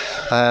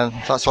 and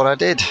that's what I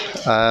did.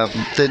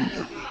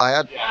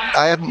 I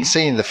hadn't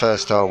seen the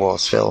first Star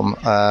Wars film,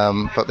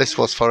 but this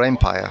was for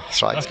Empire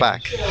Strikes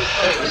Back,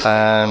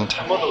 and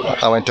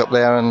I went up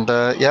there and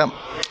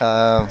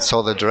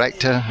saw the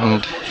director,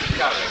 and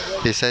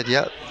he said,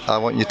 I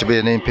want you to be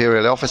an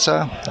Imperial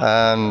officer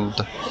and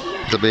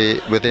to be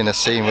within a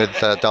scene with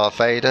Darth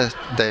Vader,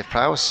 Dave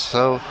Prowse.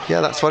 So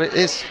that's what it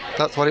is.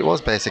 That's what it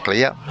was basically.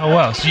 Yeah. Oh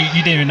wow! So you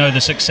didn't even know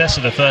the success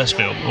of the first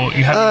film, or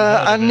you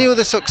hadn't? I knew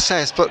the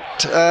success, but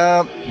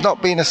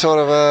not being a sort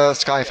of a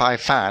sci-fi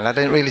fan, I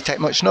didn't really take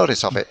much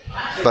notice of it.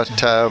 But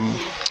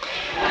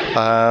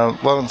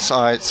once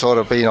I'd sort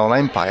of been on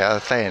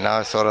Empire, then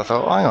I sort of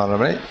thought, hang on a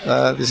minute,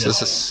 this is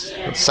the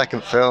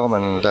second film,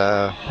 and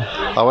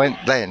I went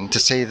then to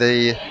see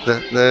the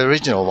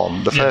original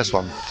one, the first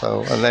one.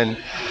 So and then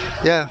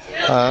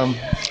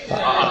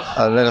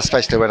and then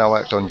especially when I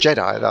worked on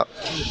Jedi, that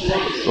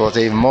was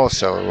even more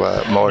so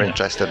more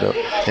interested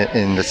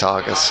in the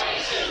sagas.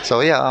 So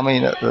I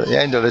mean, at the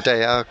end of the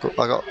day, I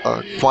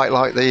quite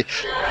like the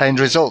end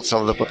results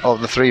of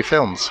the three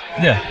films.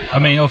 Yeah, I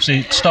mean,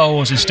 obviously, Star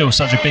Wars is still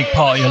such a big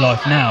part of your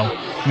life now.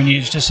 I mean,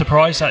 you're just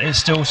surprised that it's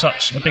still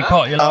such a big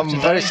part of your life today?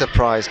 I'm very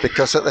surprised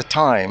because at the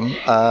time,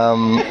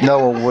 no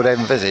one would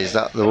envisage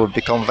that there would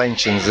be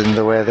conventions in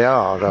the way they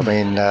are. I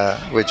mean,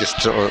 we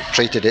just sort of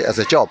treated it as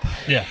a job.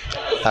 Yeah.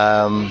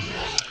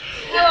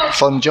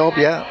 Fun job,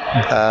 there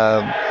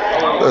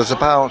was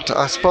about,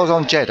 I suppose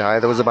on Jedi,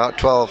 there was about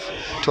 12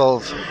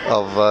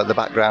 of the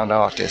background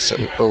artists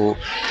who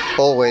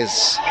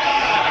always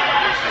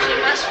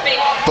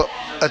put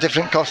a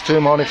different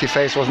costume on if your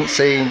face wasn't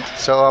seen.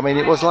 So, I mean,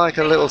 it was like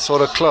a little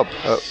sort of club,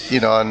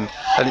 and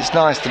it's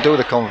nice to do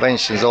the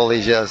conventions all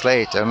these years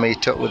later and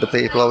meet up with the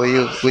people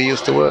we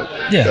used to work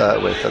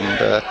with.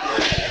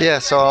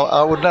 And, so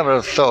I would never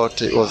have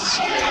thought it was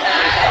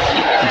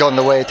gone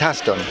the way it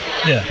has done.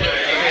 Yeah.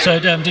 So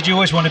did you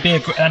always want to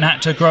be an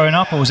actor growing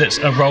up, or was it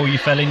a role you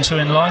fell into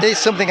in life? It's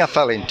something I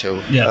fell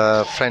into.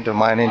 Yeah. A friend of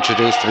mine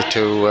introduced me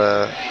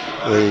to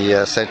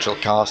the central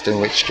casting,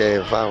 which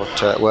gave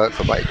out work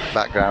for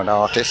background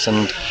artists,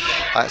 and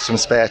I had some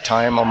spare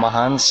time on my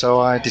hands, so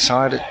I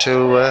decided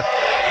to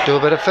do a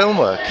bit of film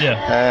work. Yeah.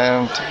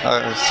 And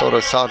I sort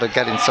of started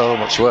getting so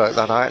much work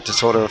that I had to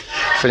sort of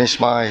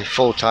finish my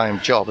full-time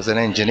job as an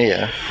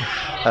engineer.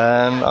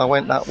 And I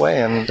went that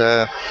way, and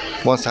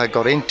once I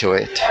got into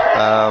it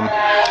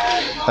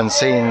and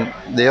seeing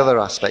the other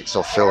aspects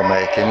of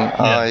filmmaking,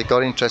 I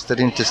got interested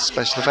into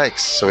special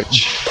effects,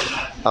 which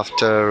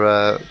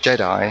after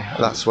Jedi,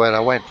 that's where I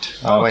went.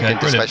 I went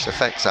into special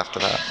effects after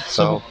that.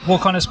 So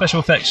what kind of special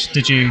effects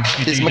did you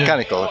It's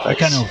mechanical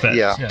effects. Mechanical effects,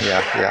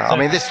 yeah. I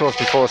mean, this was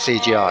before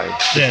CGI.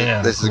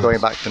 This is going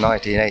back to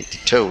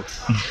 1982.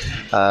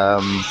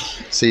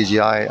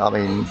 CGI, I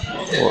mean,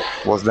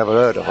 was never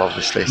heard of,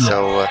 obviously.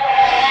 So,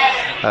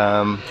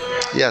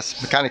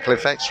 yes, mechanical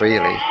effects,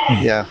 really.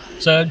 Yeah.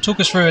 So, talk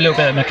us through a little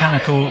bit of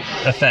mechanical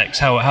effects,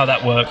 how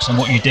that works, and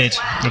what you did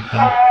with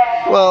them.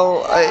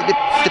 Well,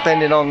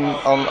 depending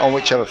on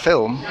whichever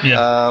film.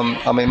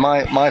 I mean,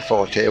 my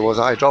forte was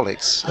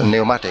hydraulics and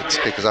pneumatics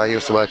because I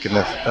used to work in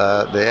the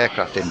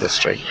aircraft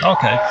industry.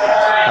 Okay.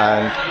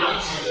 And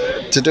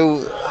to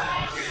do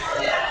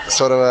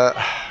sort of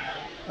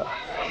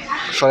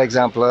for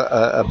example,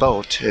 a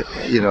boat,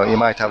 you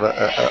might have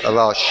a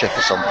large ship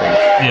or something.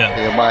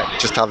 Yeah. You might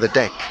just have the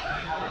deck.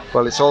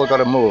 Well, it's all got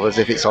to move as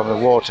if it's on the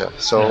water.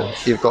 So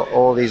you've got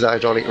all these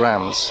hydraulic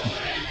rams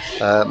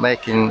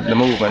making the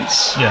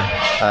movements.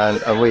 Yeah.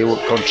 And we would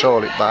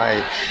control it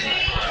by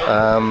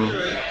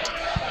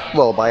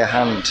by a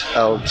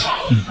handheld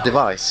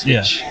device,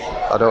 which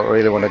I don't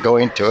really want to go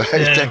into.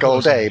 It'd take all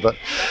day, but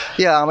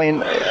I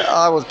mean,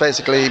 I was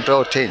basically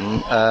brought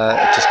in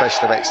to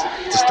special effects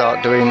to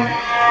start doing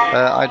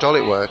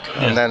hydraulic work,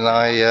 and then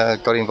I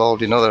got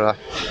involved in other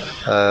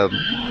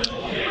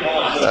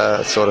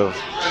sort of,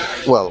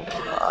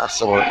 I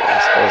suppose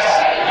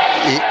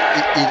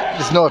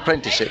there's no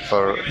apprenticeship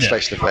for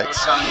special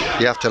effects.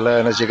 You have to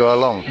learn as you go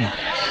along.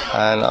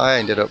 And I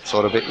ended up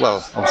sort of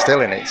I'm still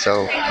in it,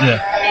 so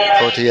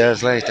 40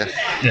 years later.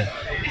 Yeah.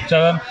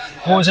 So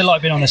what was it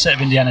like being on the set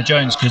of Indiana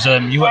Jones? Because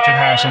you worked with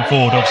Harrison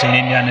Ford, obviously, in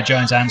Indiana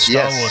Jones and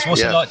Star Wars.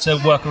 What's it like to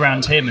work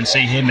around him and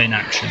see him in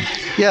action?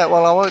 Yeah,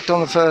 well, I worked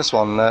on the first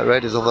one,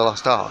 Raiders of the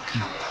Lost Ark,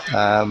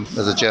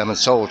 as a German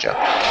soldier.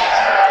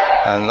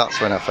 And that's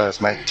when I first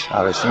met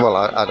Harrison. Well,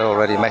 I'd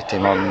already met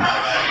him on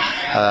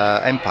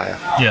Empire.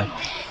 Yeah.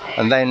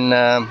 And then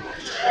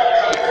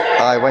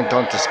I went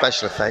on to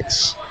special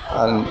effects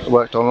and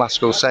worked on Last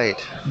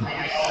Crusade.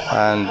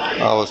 And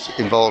I was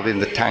involved in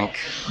the tank.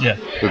 Yeah.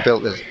 We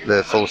built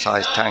the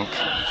full-size tank,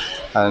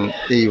 and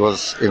he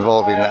was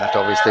involved in that,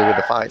 obviously, with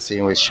the fight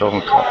scene with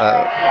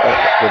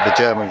with the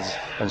Germans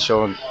and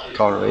Sean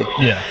Connery.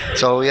 Yeah.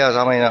 So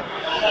I mean, a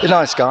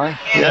nice guy.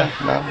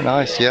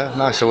 Nice.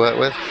 Nice to work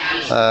with.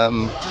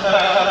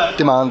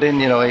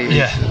 Demanding,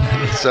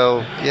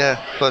 So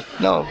but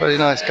no, very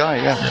nice guy.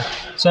 Yeah.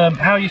 So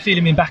how are you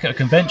feeling being back at a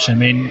convention? I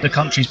mean, the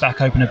country's back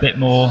open a bit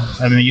more.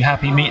 I mean, are you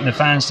happy meeting the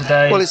fans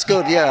today? Well, it's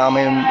good, I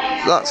mean,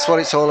 that's what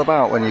it's all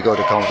about when you go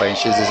to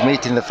conventions, is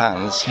meeting the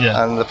fans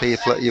and the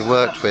people that you've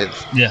worked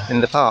with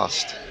in the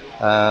past.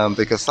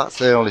 Because that's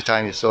the only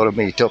time you sort of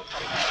meet up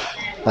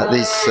at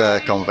these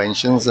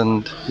conventions,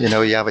 and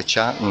you have a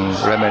chat and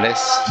reminisce.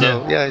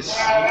 So it's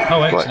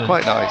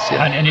quite nice.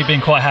 Yeah. And you've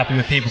been quite happy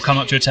with people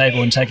coming up to a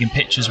table and taking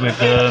pictures with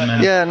them.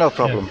 And no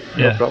problem.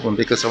 No problem,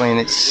 because I mean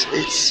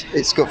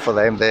it's good for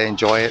them. They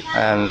enjoy it,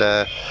 and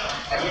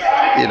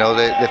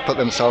they've put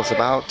themselves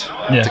about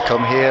to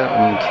come here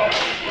and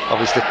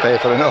obviously pay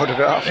for an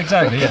autograph.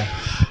 Exactly. Yeah.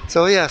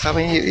 So yes, I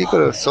mean you've got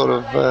to sort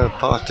of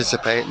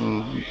participate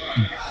and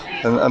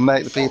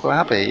make the people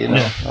happy,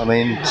 I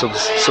mean,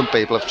 some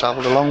people have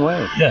travelled a long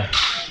way. Yeah,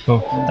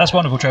 cool. That's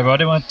wonderful, Trevor. I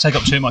didn't want to take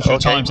up too much of your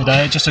time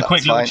today. Just a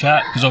quick little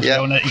chat, because obviously I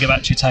want to let you get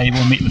back to your table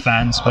and meet the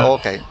fans.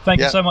 But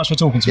thank you so much for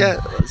talking to me. Yeah,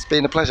 it's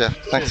been a pleasure.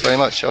 Thanks very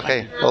much.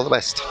 Okay, all the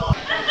best.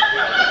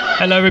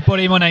 Hello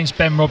everybody, my name's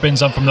Ben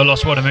Robbins. I'm from the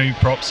Lost World of Movie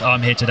Props.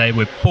 I'm here today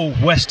with Paul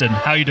Weston.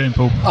 How are you doing,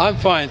 Paul? I'm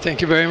fine,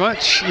 thank you very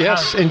much.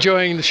 Yes,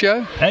 enjoying the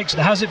show.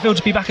 Excellent. How's it feel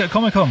to be back at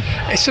Comic Con?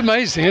 It's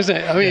amazing, isn't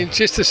it? I mean,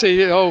 just to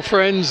see old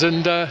friends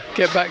and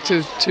get back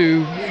to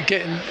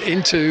getting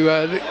into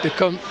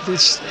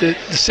the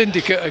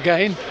syndicate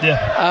again.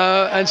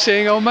 And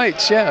seeing old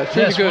mates. It's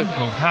really good.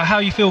 Wonderful. How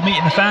you feel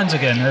meeting the fans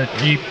again? Are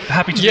you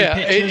happy to do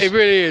pictures? It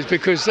really is,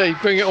 because they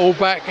bring it all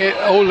back,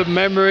 all the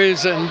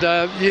memories, and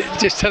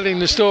just telling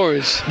the stories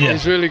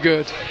is really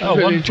good. I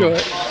really enjoy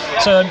it.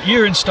 So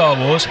you're in Star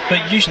Wars,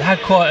 but you had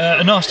quite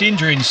a nasty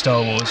injury in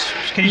Star Wars.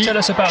 Can you tell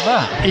us about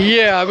that?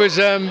 Yeah, I was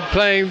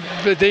playing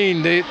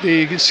Vadine,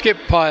 the skip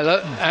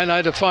pilot, and I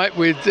had a fight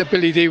with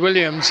Billy D.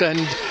 Williams,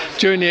 and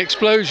during the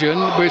explosion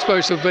we were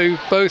supposed to be,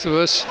 both of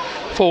us,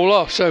 fall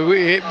off. So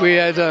we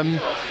had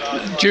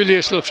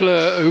Julius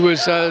Lafleur, who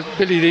was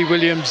Billy D.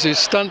 Williams'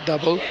 stunt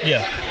double,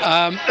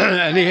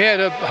 and he had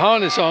a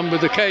harness on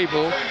with a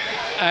cable,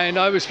 and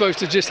I was supposed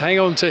to just hang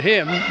on to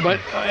him, but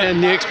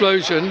in the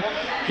explosion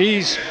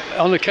he's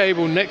on the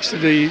cable next to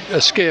the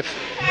skiff,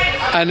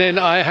 and then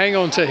I hang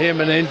on to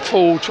him and then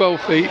fall 12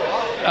 feet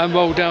and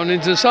roll down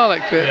into the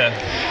Sarlacc pit.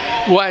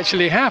 What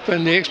actually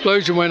happened, the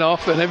explosion went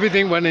off and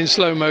everything went in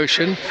slow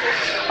motion.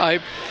 I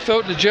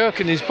felt the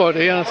jerk in his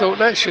body and I thought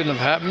that shouldn't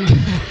have happened.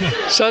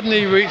 Suddenly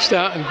he reached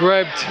out and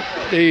grabbed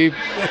the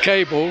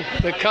cable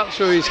that cut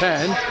through his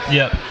hand.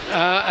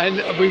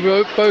 And we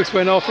both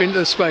went off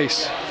into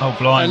space. Oh,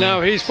 blimey. And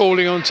now he's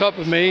falling on top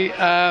of me,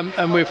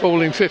 and we're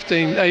falling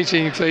 15,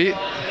 18 feet.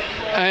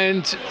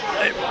 And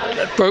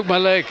it broke my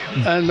leg,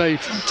 and they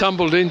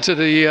tumbled into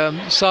the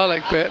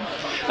Sarlacc pit.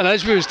 And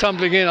as we was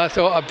tumbling in, I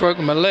thought I'd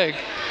broken my leg.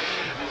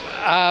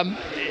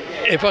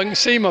 If I can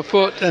see my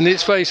foot and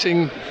it's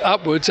facing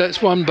upwards,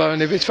 that's one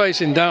bone. If it's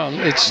facing down,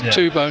 it's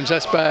two bones.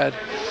 That's bad.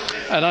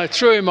 And I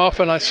threw him off,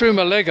 and I threw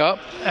my leg up,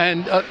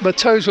 and my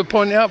toes were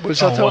pointing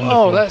upwards. I thought, wonderful.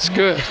 Oh, that's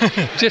good.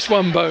 Just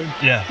one bone.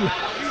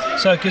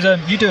 So, because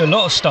you do a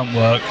lot of stunt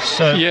work.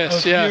 So,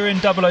 Yes, you were in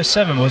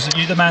 007. Was it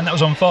you the man that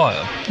was on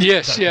fire?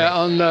 Yes,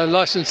 on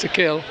License to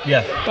Kill.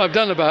 Yeah. I've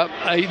done about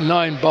 8,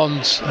 9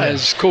 Bonds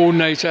as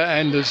coordinator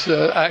and as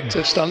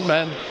actor,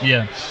 stuntman.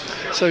 Yeah.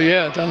 So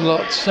yeah, I've done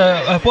lots.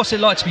 So what's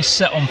it like to be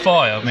set on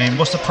fire? I mean,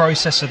 what's the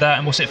process of that,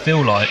 and what's it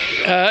feel like?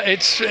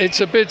 It's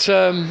a bit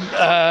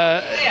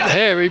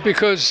hairy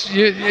because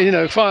you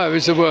know fire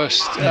is the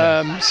worst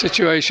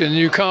situation.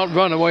 You can't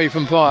run away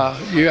from fire.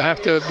 You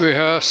have to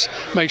rehearse,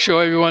 make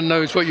sure everyone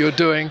knows what you're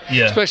doing.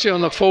 Yeah. Especially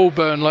on a full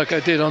burn like I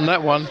did on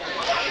that one.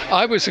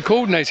 I was the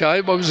coordinator.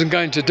 I wasn't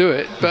going to do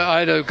it, but I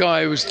had a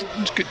guy who was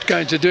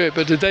going to do it.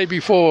 But the day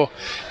before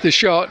the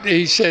shot,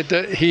 he said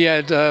that he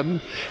had,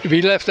 if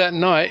he left that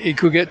night, he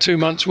could get 2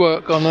 months'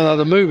 work on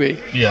another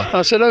movie. Yeah.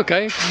 I said,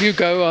 okay, you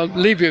go. I'll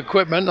leave your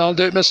equipment. I'll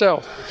do it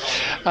myself.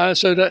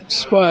 So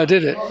that's why I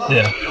did it.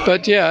 Yeah.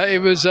 But yeah, it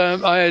was.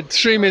 I had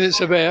 3 minutes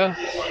of air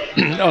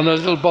on a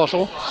little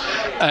bottle,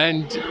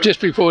 and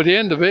just before the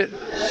end of it,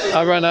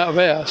 I ran out of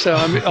air. So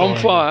I'm on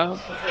fire.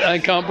 I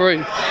can't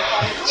breathe.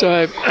 So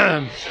I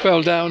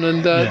fell down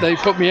and they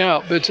put me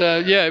out. But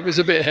yeah, it was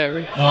a bit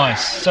hairy.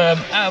 Nice. So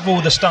out of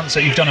all the stunts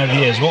that you've done over the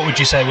years, what would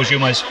you say was your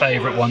most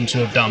favourite one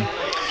to have done?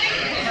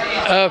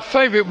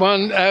 Favourite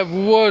one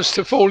was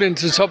to fall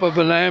into the top of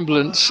an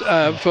ambulance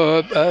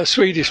for a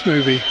Swedish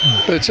movie.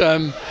 But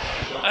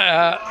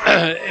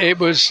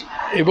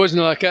it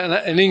wasn't like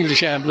an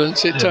English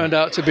ambulance. It turned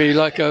out to be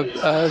like a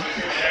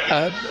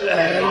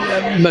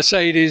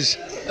Mercedes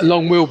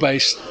long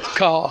wheelbase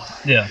car.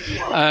 Yeah.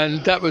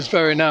 And that was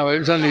very narrow. It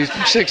was only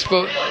 6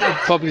 foot,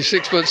 probably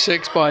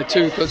 6'6" by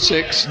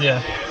 2'6".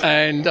 Yeah.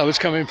 And I was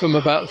coming from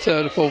about the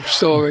 3rd or 4th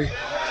story.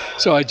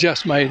 So I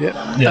just made it.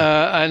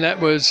 Yeah. And that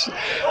was,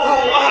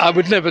 I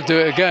would never do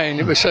it again.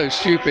 It was so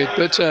stupid.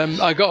 But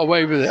I got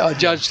away with it. I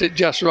judged it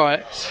just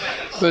right.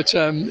 But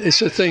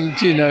it's a thing,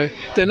 you know,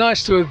 they're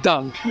nice to have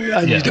done.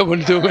 And you don't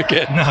want to do them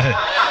again. No.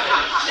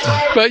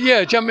 But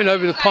yeah, jumping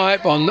over the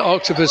pipe on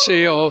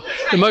Octopussy, or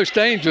the most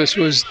dangerous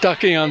was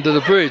ducking under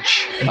the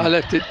bridge. I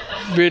left it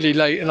really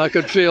late and I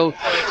could feel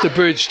the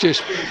bridge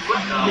just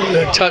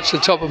touch the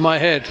top of my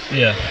head.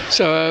 Yeah.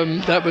 So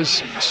that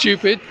was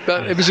stupid,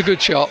 but it was a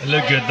good shot. It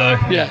looked good though.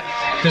 Yeah.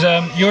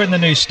 Because you're in the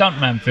new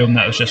Stuntman film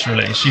that was just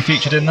released. You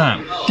featured in that?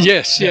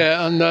 Yes,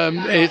 yeah, and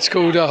it's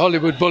called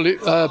Hollywood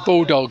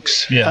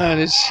Bulldogs. Yeah. And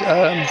it's,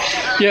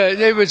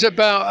 it was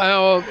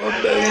about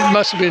it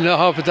must have been a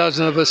half a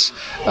dozen of us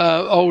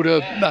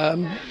older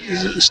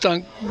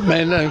stunt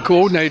men and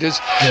coordinators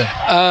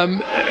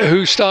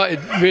who started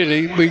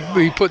really,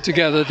 we put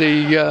together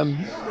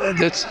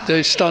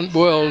the stunt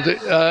world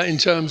in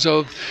terms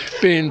of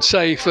being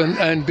safe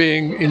and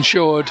being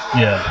insured.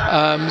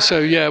 Yeah. So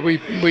yeah,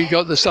 we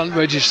got the stunt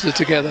register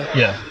together.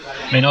 Yeah.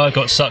 I mean, I've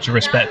got such a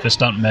respect for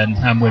stuntmen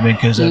and women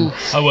because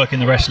I work in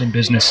the wrestling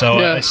business, so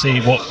I see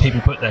what people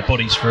put their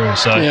bodies through.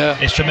 So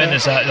it's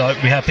tremendous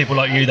that we have people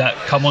like you that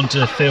come onto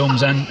the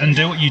films and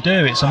do what you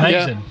do. It's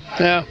amazing.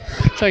 Yeah.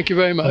 Thank you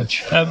very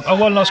much.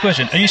 One last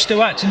question: are you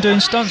still acting, doing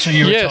stunts, or are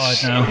you retired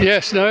now?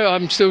 Yes, no,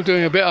 I'm still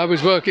doing a bit. I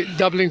was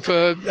doubling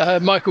for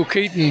Michael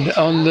Keaton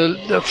on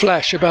the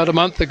Flash about a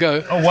month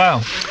ago. Oh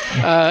wow!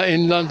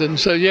 In London.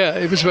 So yeah,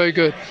 it was very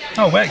good.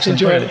 Oh,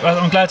 excellent! Enjoyed it.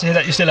 I'm glad to hear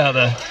that you're still out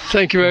there.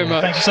 Thank you very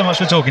much. Thank you so much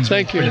for talking to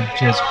me. Thank you. Brilliant.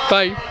 Cheers.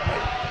 Bye.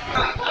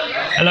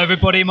 Hello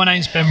everybody, my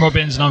name's Ben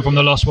Robbins and I'm from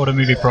the Lost World of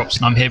Movie Props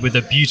and I'm here with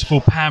the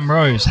beautiful Pam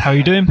Rose. How are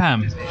you doing,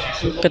 Pam?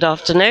 Good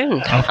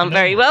afternoon. I'm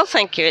very well,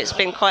 thank you. It's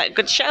been quite a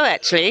good show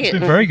actually. It's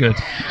been very good.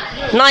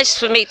 Nice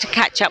for me to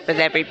catch up with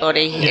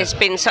everybody. Yeah. It's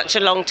been such a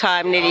long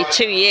time, nearly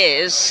 2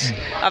 years.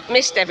 I've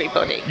missed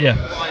everybody. Yeah.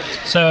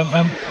 So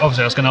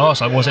obviously I was going to ask,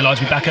 was it like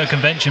to be back at a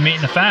convention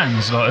meeting the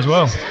fans as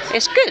well?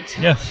 It's good.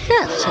 Yeah.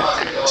 Yeah.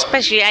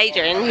 Especially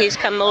Adrian, he's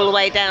come all the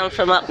way down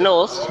from up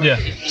north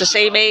to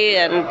see me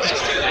and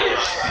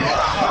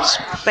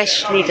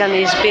especially done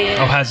his beard.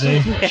 Oh, has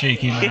he?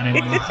 Cheeky man.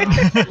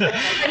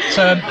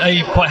 So are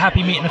you quite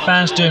happy meeting the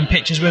fans, doing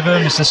pictures with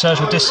them? Is the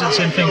social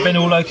distancing thing been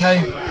all okay?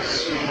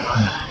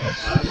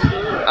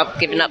 I've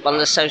given up on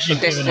the social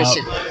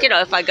distancing. You know,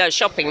 if I go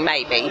shopping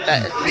maybe,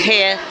 but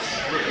here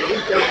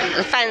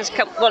the fans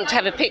want to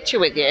have a picture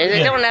with you.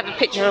 They don't want to have a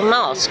picture of a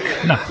mask.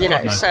 No, you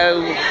know,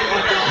 so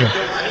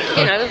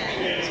you know,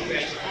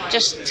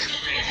 just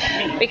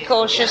be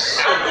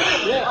cautious.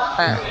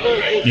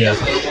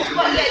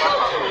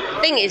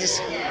 Thing is,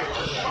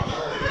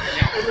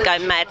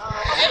 going mad.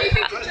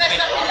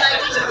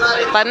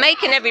 By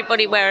making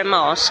everybody wear a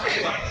mask,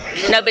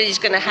 nobody's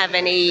going to have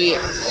any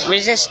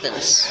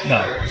resistance.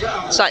 No.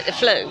 It's like the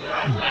flu.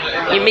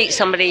 You meet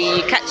somebody,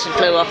 you catch the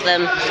flu off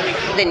them,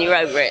 then you're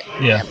over it.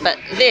 Yeah. But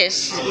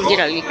this, you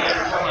know, you've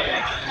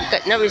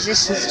got no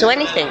resistance to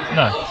anything.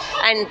 No.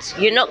 And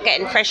you're not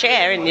getting fresh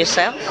air in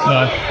yourself.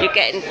 No. You're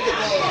getting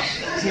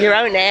your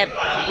own air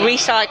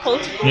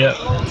recycled. Yeah.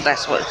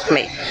 That's what's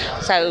me.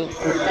 So,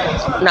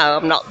 no,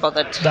 I'm not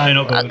bothered. No, you're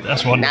not bothered.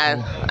 That's wonderful.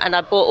 No, and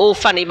I bought all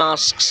funny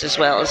masks as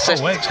well. So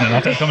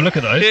excellent. I'll come and look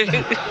at those.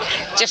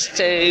 just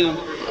to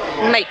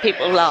make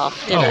people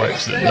laugh, you know.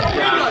 Excellent.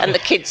 And the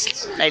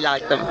kids, they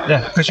like them.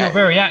 Yeah, because you're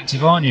very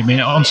active, aren't you? I mean,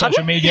 on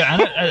social media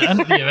and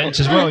at the events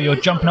as well. You're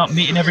jumping up,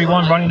 meeting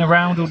everyone, running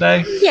around all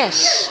day.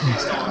 Yes,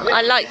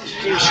 I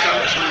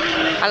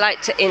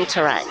like to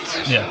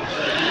interact. Yeah.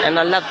 And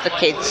I love the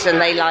kids, and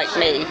they like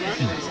me.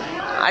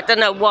 I don't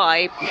know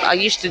why. I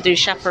used to do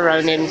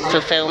chaperoning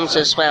for films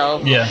as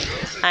well. Yeah.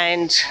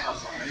 And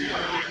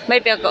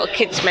maybe I've got a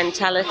kid's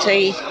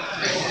mentality.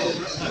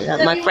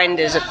 My friend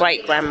is a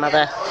great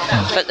grandmother,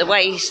 but the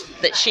way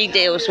that she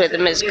deals with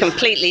them is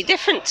completely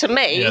different to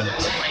me,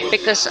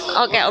 because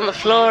I'll get on the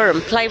floor and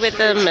play with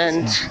them,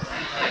 and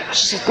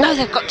she said, no,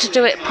 they've got to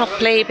do it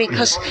properly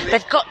because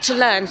they've got to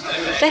learn.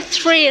 They're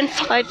 3 and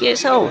 5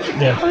 years old.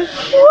 Yeah.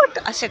 What?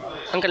 I said,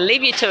 I'm going to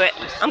leave you to it.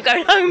 I'm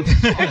going home.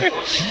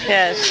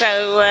 Yeah,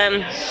 so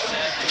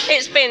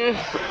it's been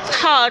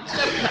hard.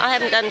 I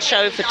haven't done a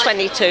show for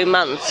 22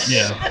 months.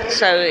 Yeah.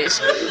 So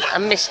I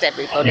missed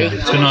everybody. Yeah.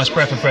 It's a nice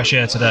breath of fresh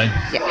air today.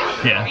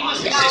 Yeah.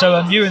 So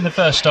you were in the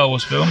first Star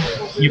Wars film.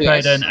 You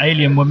played an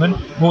alien woman.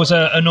 What was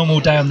a normal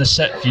day on the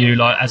set for you,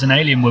 like as an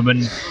alien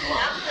woman?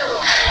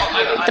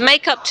 The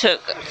makeup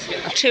took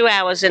 2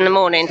 hours in the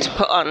morning to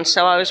put on,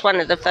 so I was one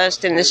of the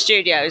first in the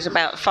studios,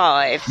 about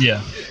 5.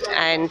 Yeah.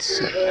 And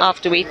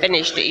after we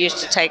finished, it used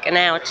to take an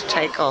hour to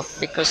take off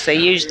because they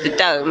used the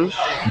dome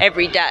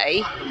every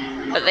day,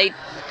 but they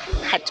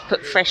had to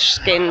put fresh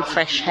skin,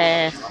 fresh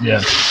hair.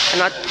 Yeah.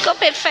 And I got a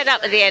bit fed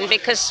up at the end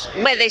because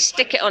where they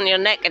stick it on your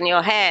neck and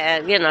your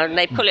hair, you know, and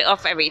they pull it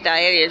off every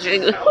day.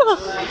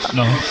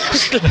 No.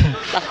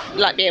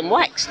 like being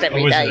waxed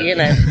every day, you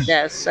know.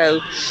 Yeah,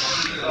 so,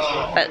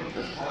 but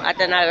I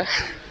don't know.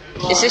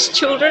 Is this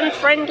children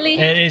friendly?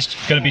 It is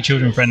going to be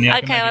children friendly.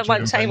 Okay, I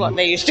won't say what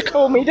they used to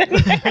call me then. No,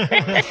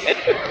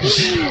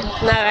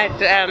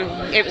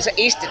 it was at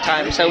Easter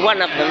time, so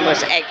one of them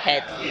was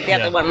Egghead. The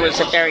other one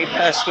was a very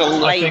personal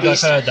lady. I think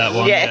I've heard that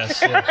one,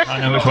 yes. I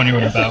know which one you're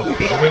on about.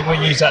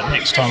 We'll use that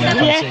next time when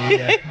I come see you.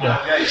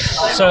 Yeah.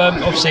 So,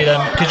 obviously,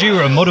 because you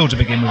were a model to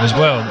begin with as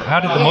well,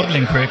 how did the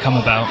modelling career come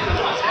about?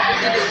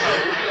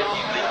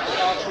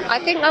 I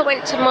think I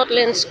went to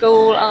modelling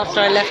school after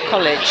I left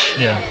college.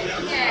 Yeah.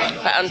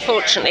 But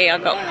unfortunately, I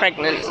got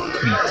pregnant,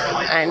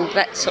 and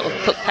that sort of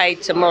put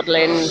paid to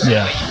modelling.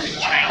 Yeah.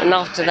 And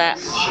after that,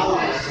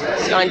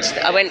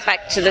 I went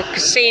back to the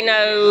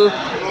casino,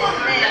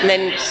 and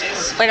then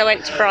when I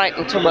went to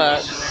Brighton to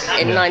work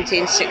in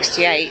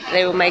 1968,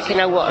 they were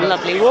making Oh What a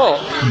Lovely War.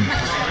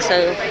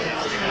 So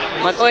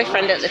my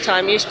boyfriend at the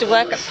time used to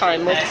work at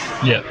Pinewood.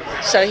 Yeah.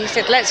 So he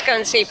said, let's go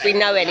and see if we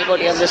know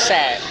anybody on the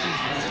set.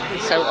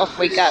 So off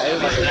we go.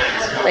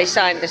 They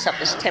signed us up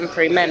as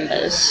temporary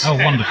members. Oh,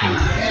 wonderful.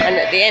 And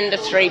at the end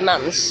of 3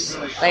 months,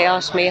 they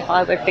asked me if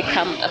I would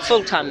become a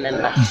full-time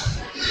member.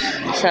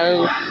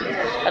 So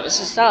that was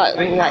the start,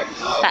 like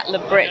Battle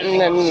of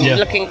Britain and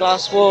Looking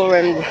Glass War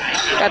and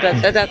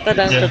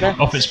da-da-da-da-da-da-da.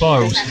 Off it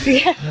spirals.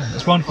 Yeah.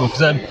 It's wonderful.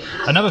 Because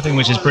another thing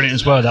which is brilliant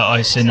as well that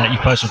I've seen that you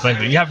post on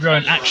Facebook, you have your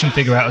own action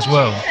figure out as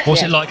well.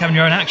 What's it like having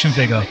your own action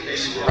figure?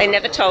 They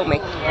never told me.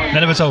 They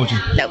never told you?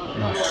 No.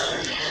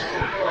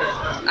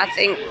 I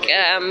think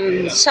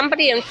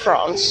somebody in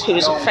France who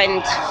was a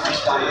friend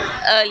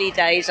early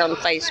days on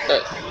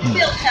Facebook,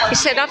 he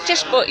said, I've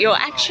just bought your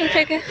action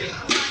figure.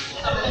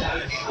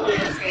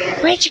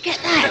 Where'd you get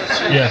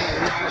that? Yeah.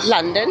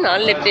 London. I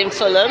lived in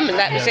Fulham, and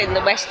that was in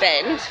the West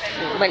End.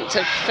 Went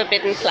to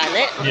Forbidden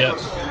Planet. Yeah.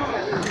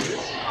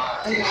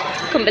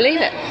 I couldn't believe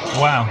it.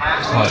 Wow.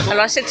 Right. And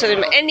I said to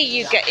them, any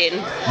you get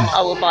in,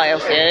 I will buy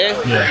off you.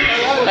 Yeah.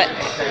 But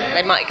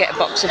they might get a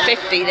box of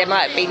 50, there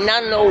might be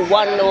none or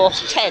 1 or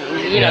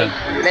 10, you know,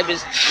 there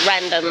was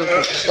random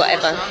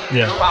whatever.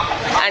 Yeah.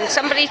 And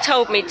somebody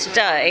told me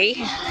today,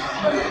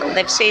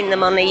 they've seen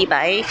them on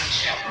eBay,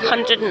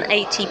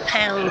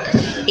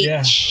 £180 each.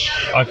 Yeah.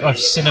 I've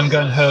seen them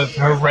going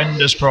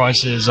horrendous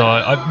prices.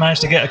 I've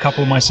managed to get a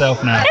couple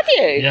myself now. Have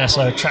you? Yeah,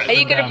 so I tracked them Are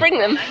you going to bring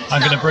them? I'm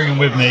going to bring them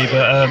with me,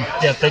 but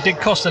yeah, they did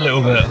cost a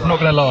little bit. I'm not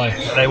going to lie.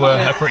 They were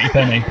a pretty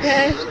penny.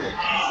 Yeah.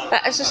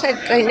 But as I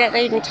said, they never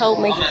even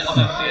told me.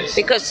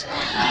 Because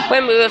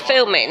when we were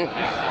filming,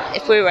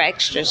 if we were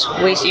extras,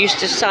 we used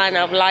to sign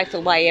our life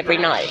away every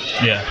night.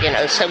 Yeah. You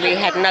know, so we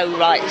had no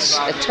rights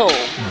at all.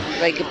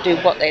 They could do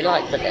what they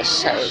liked with us.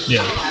 So,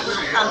 yeah.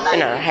 You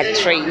know, I had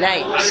 3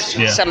 names.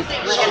 Yeah. Some of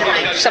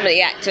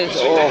the actors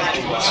or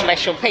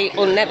special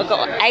people never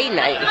got a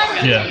name.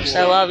 Yeah.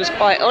 So I was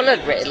quite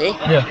honoured, really.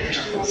 Yeah.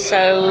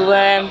 So,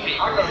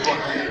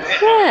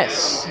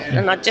 yes.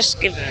 And I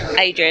just give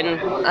Adrian,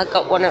 I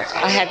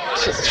had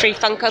 3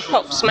 Funko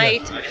Pops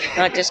made,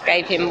 and I just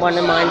gave him one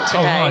of mine today.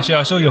 Oh, nice. Yeah,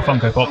 I saw your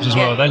Funko Pops as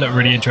well. They look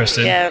really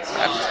interesting. Yeah,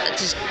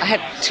 I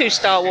had 2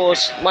 Star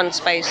Wars, 1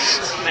 Space,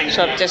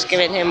 so I've just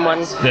given him one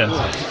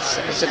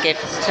as a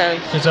gift. So.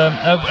 There's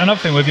another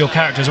thing with your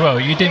character as well.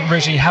 You didn't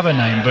originally have a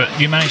name, but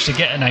you managed to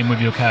get a name with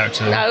your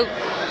character. No.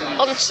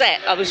 On set,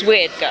 I was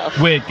Weird Girl.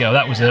 Weird Girl,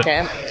 that was it.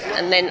 Yeah.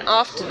 and then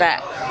after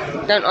that,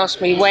 don't ask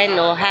me when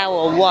or how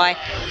or why,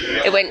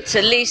 it went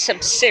to Lee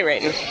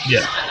Subsirin.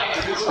 Yeah.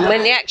 And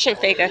when the action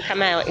figure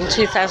came out in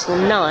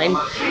 2009,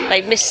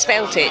 they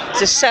misspelt it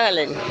to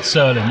Serlin.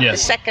 Serlin, yeah. The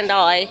second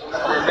I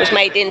was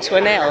made into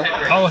an L.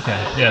 Oh, okay,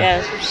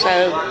 yeah.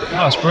 So. Oh,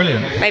 that's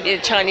brilliant. Maybe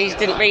the Chinese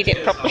didn't read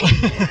it properly.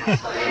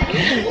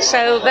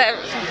 So that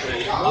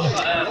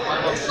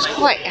it's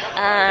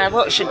quite,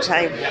 what should I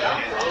say,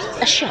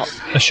 a shock.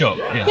 A shock,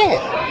 yeah.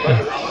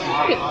 Yeah.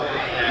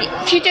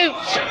 If you do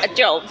a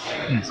job,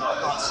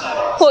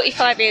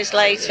 45 years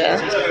later,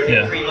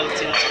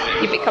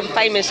 you become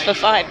famous for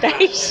 5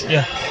 days.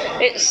 Yeah.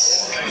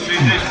 It's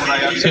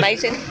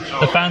amazing.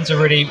 The fans are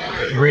really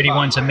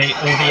wanting to meet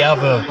all the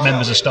other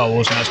members of Star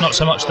Wars now. It's not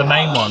so much the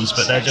main ones,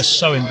 but they're just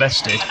so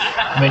invested.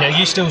 I mean, are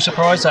you still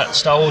surprised that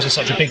Star Wars is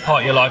such a big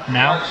part of your life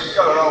now?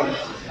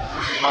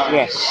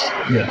 Yes.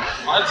 Yeah.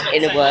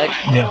 In a word.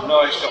 Yeah.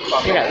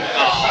 You know,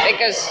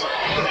 because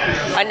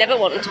I never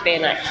wanted to be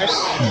an actress.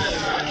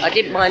 I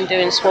didn't mind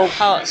doing small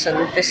parts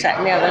and this, that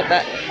and the other,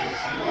 but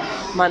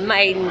my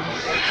main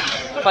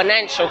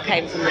financial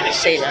came from the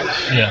casino.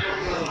 Yeah.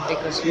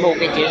 Because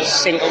mortgages,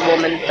 single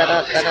woman, and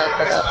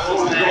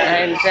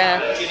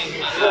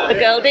the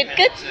girl did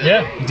good.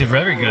 Yeah, you did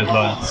very good,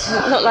 like.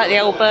 Not like the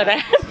old bird.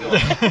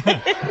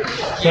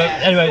 But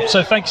anyway,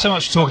 so thank you so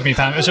much for talking to me,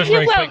 Pam. It was just a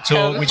very quick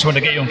talk. We just want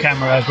to get you on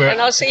camera as we're.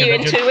 And I'll see you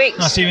in 2 weeks.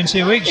 I'll see you in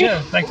 2 weeks.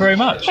 Yeah, thank you very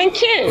much.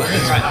 Thank you.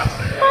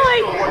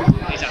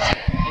 Bye.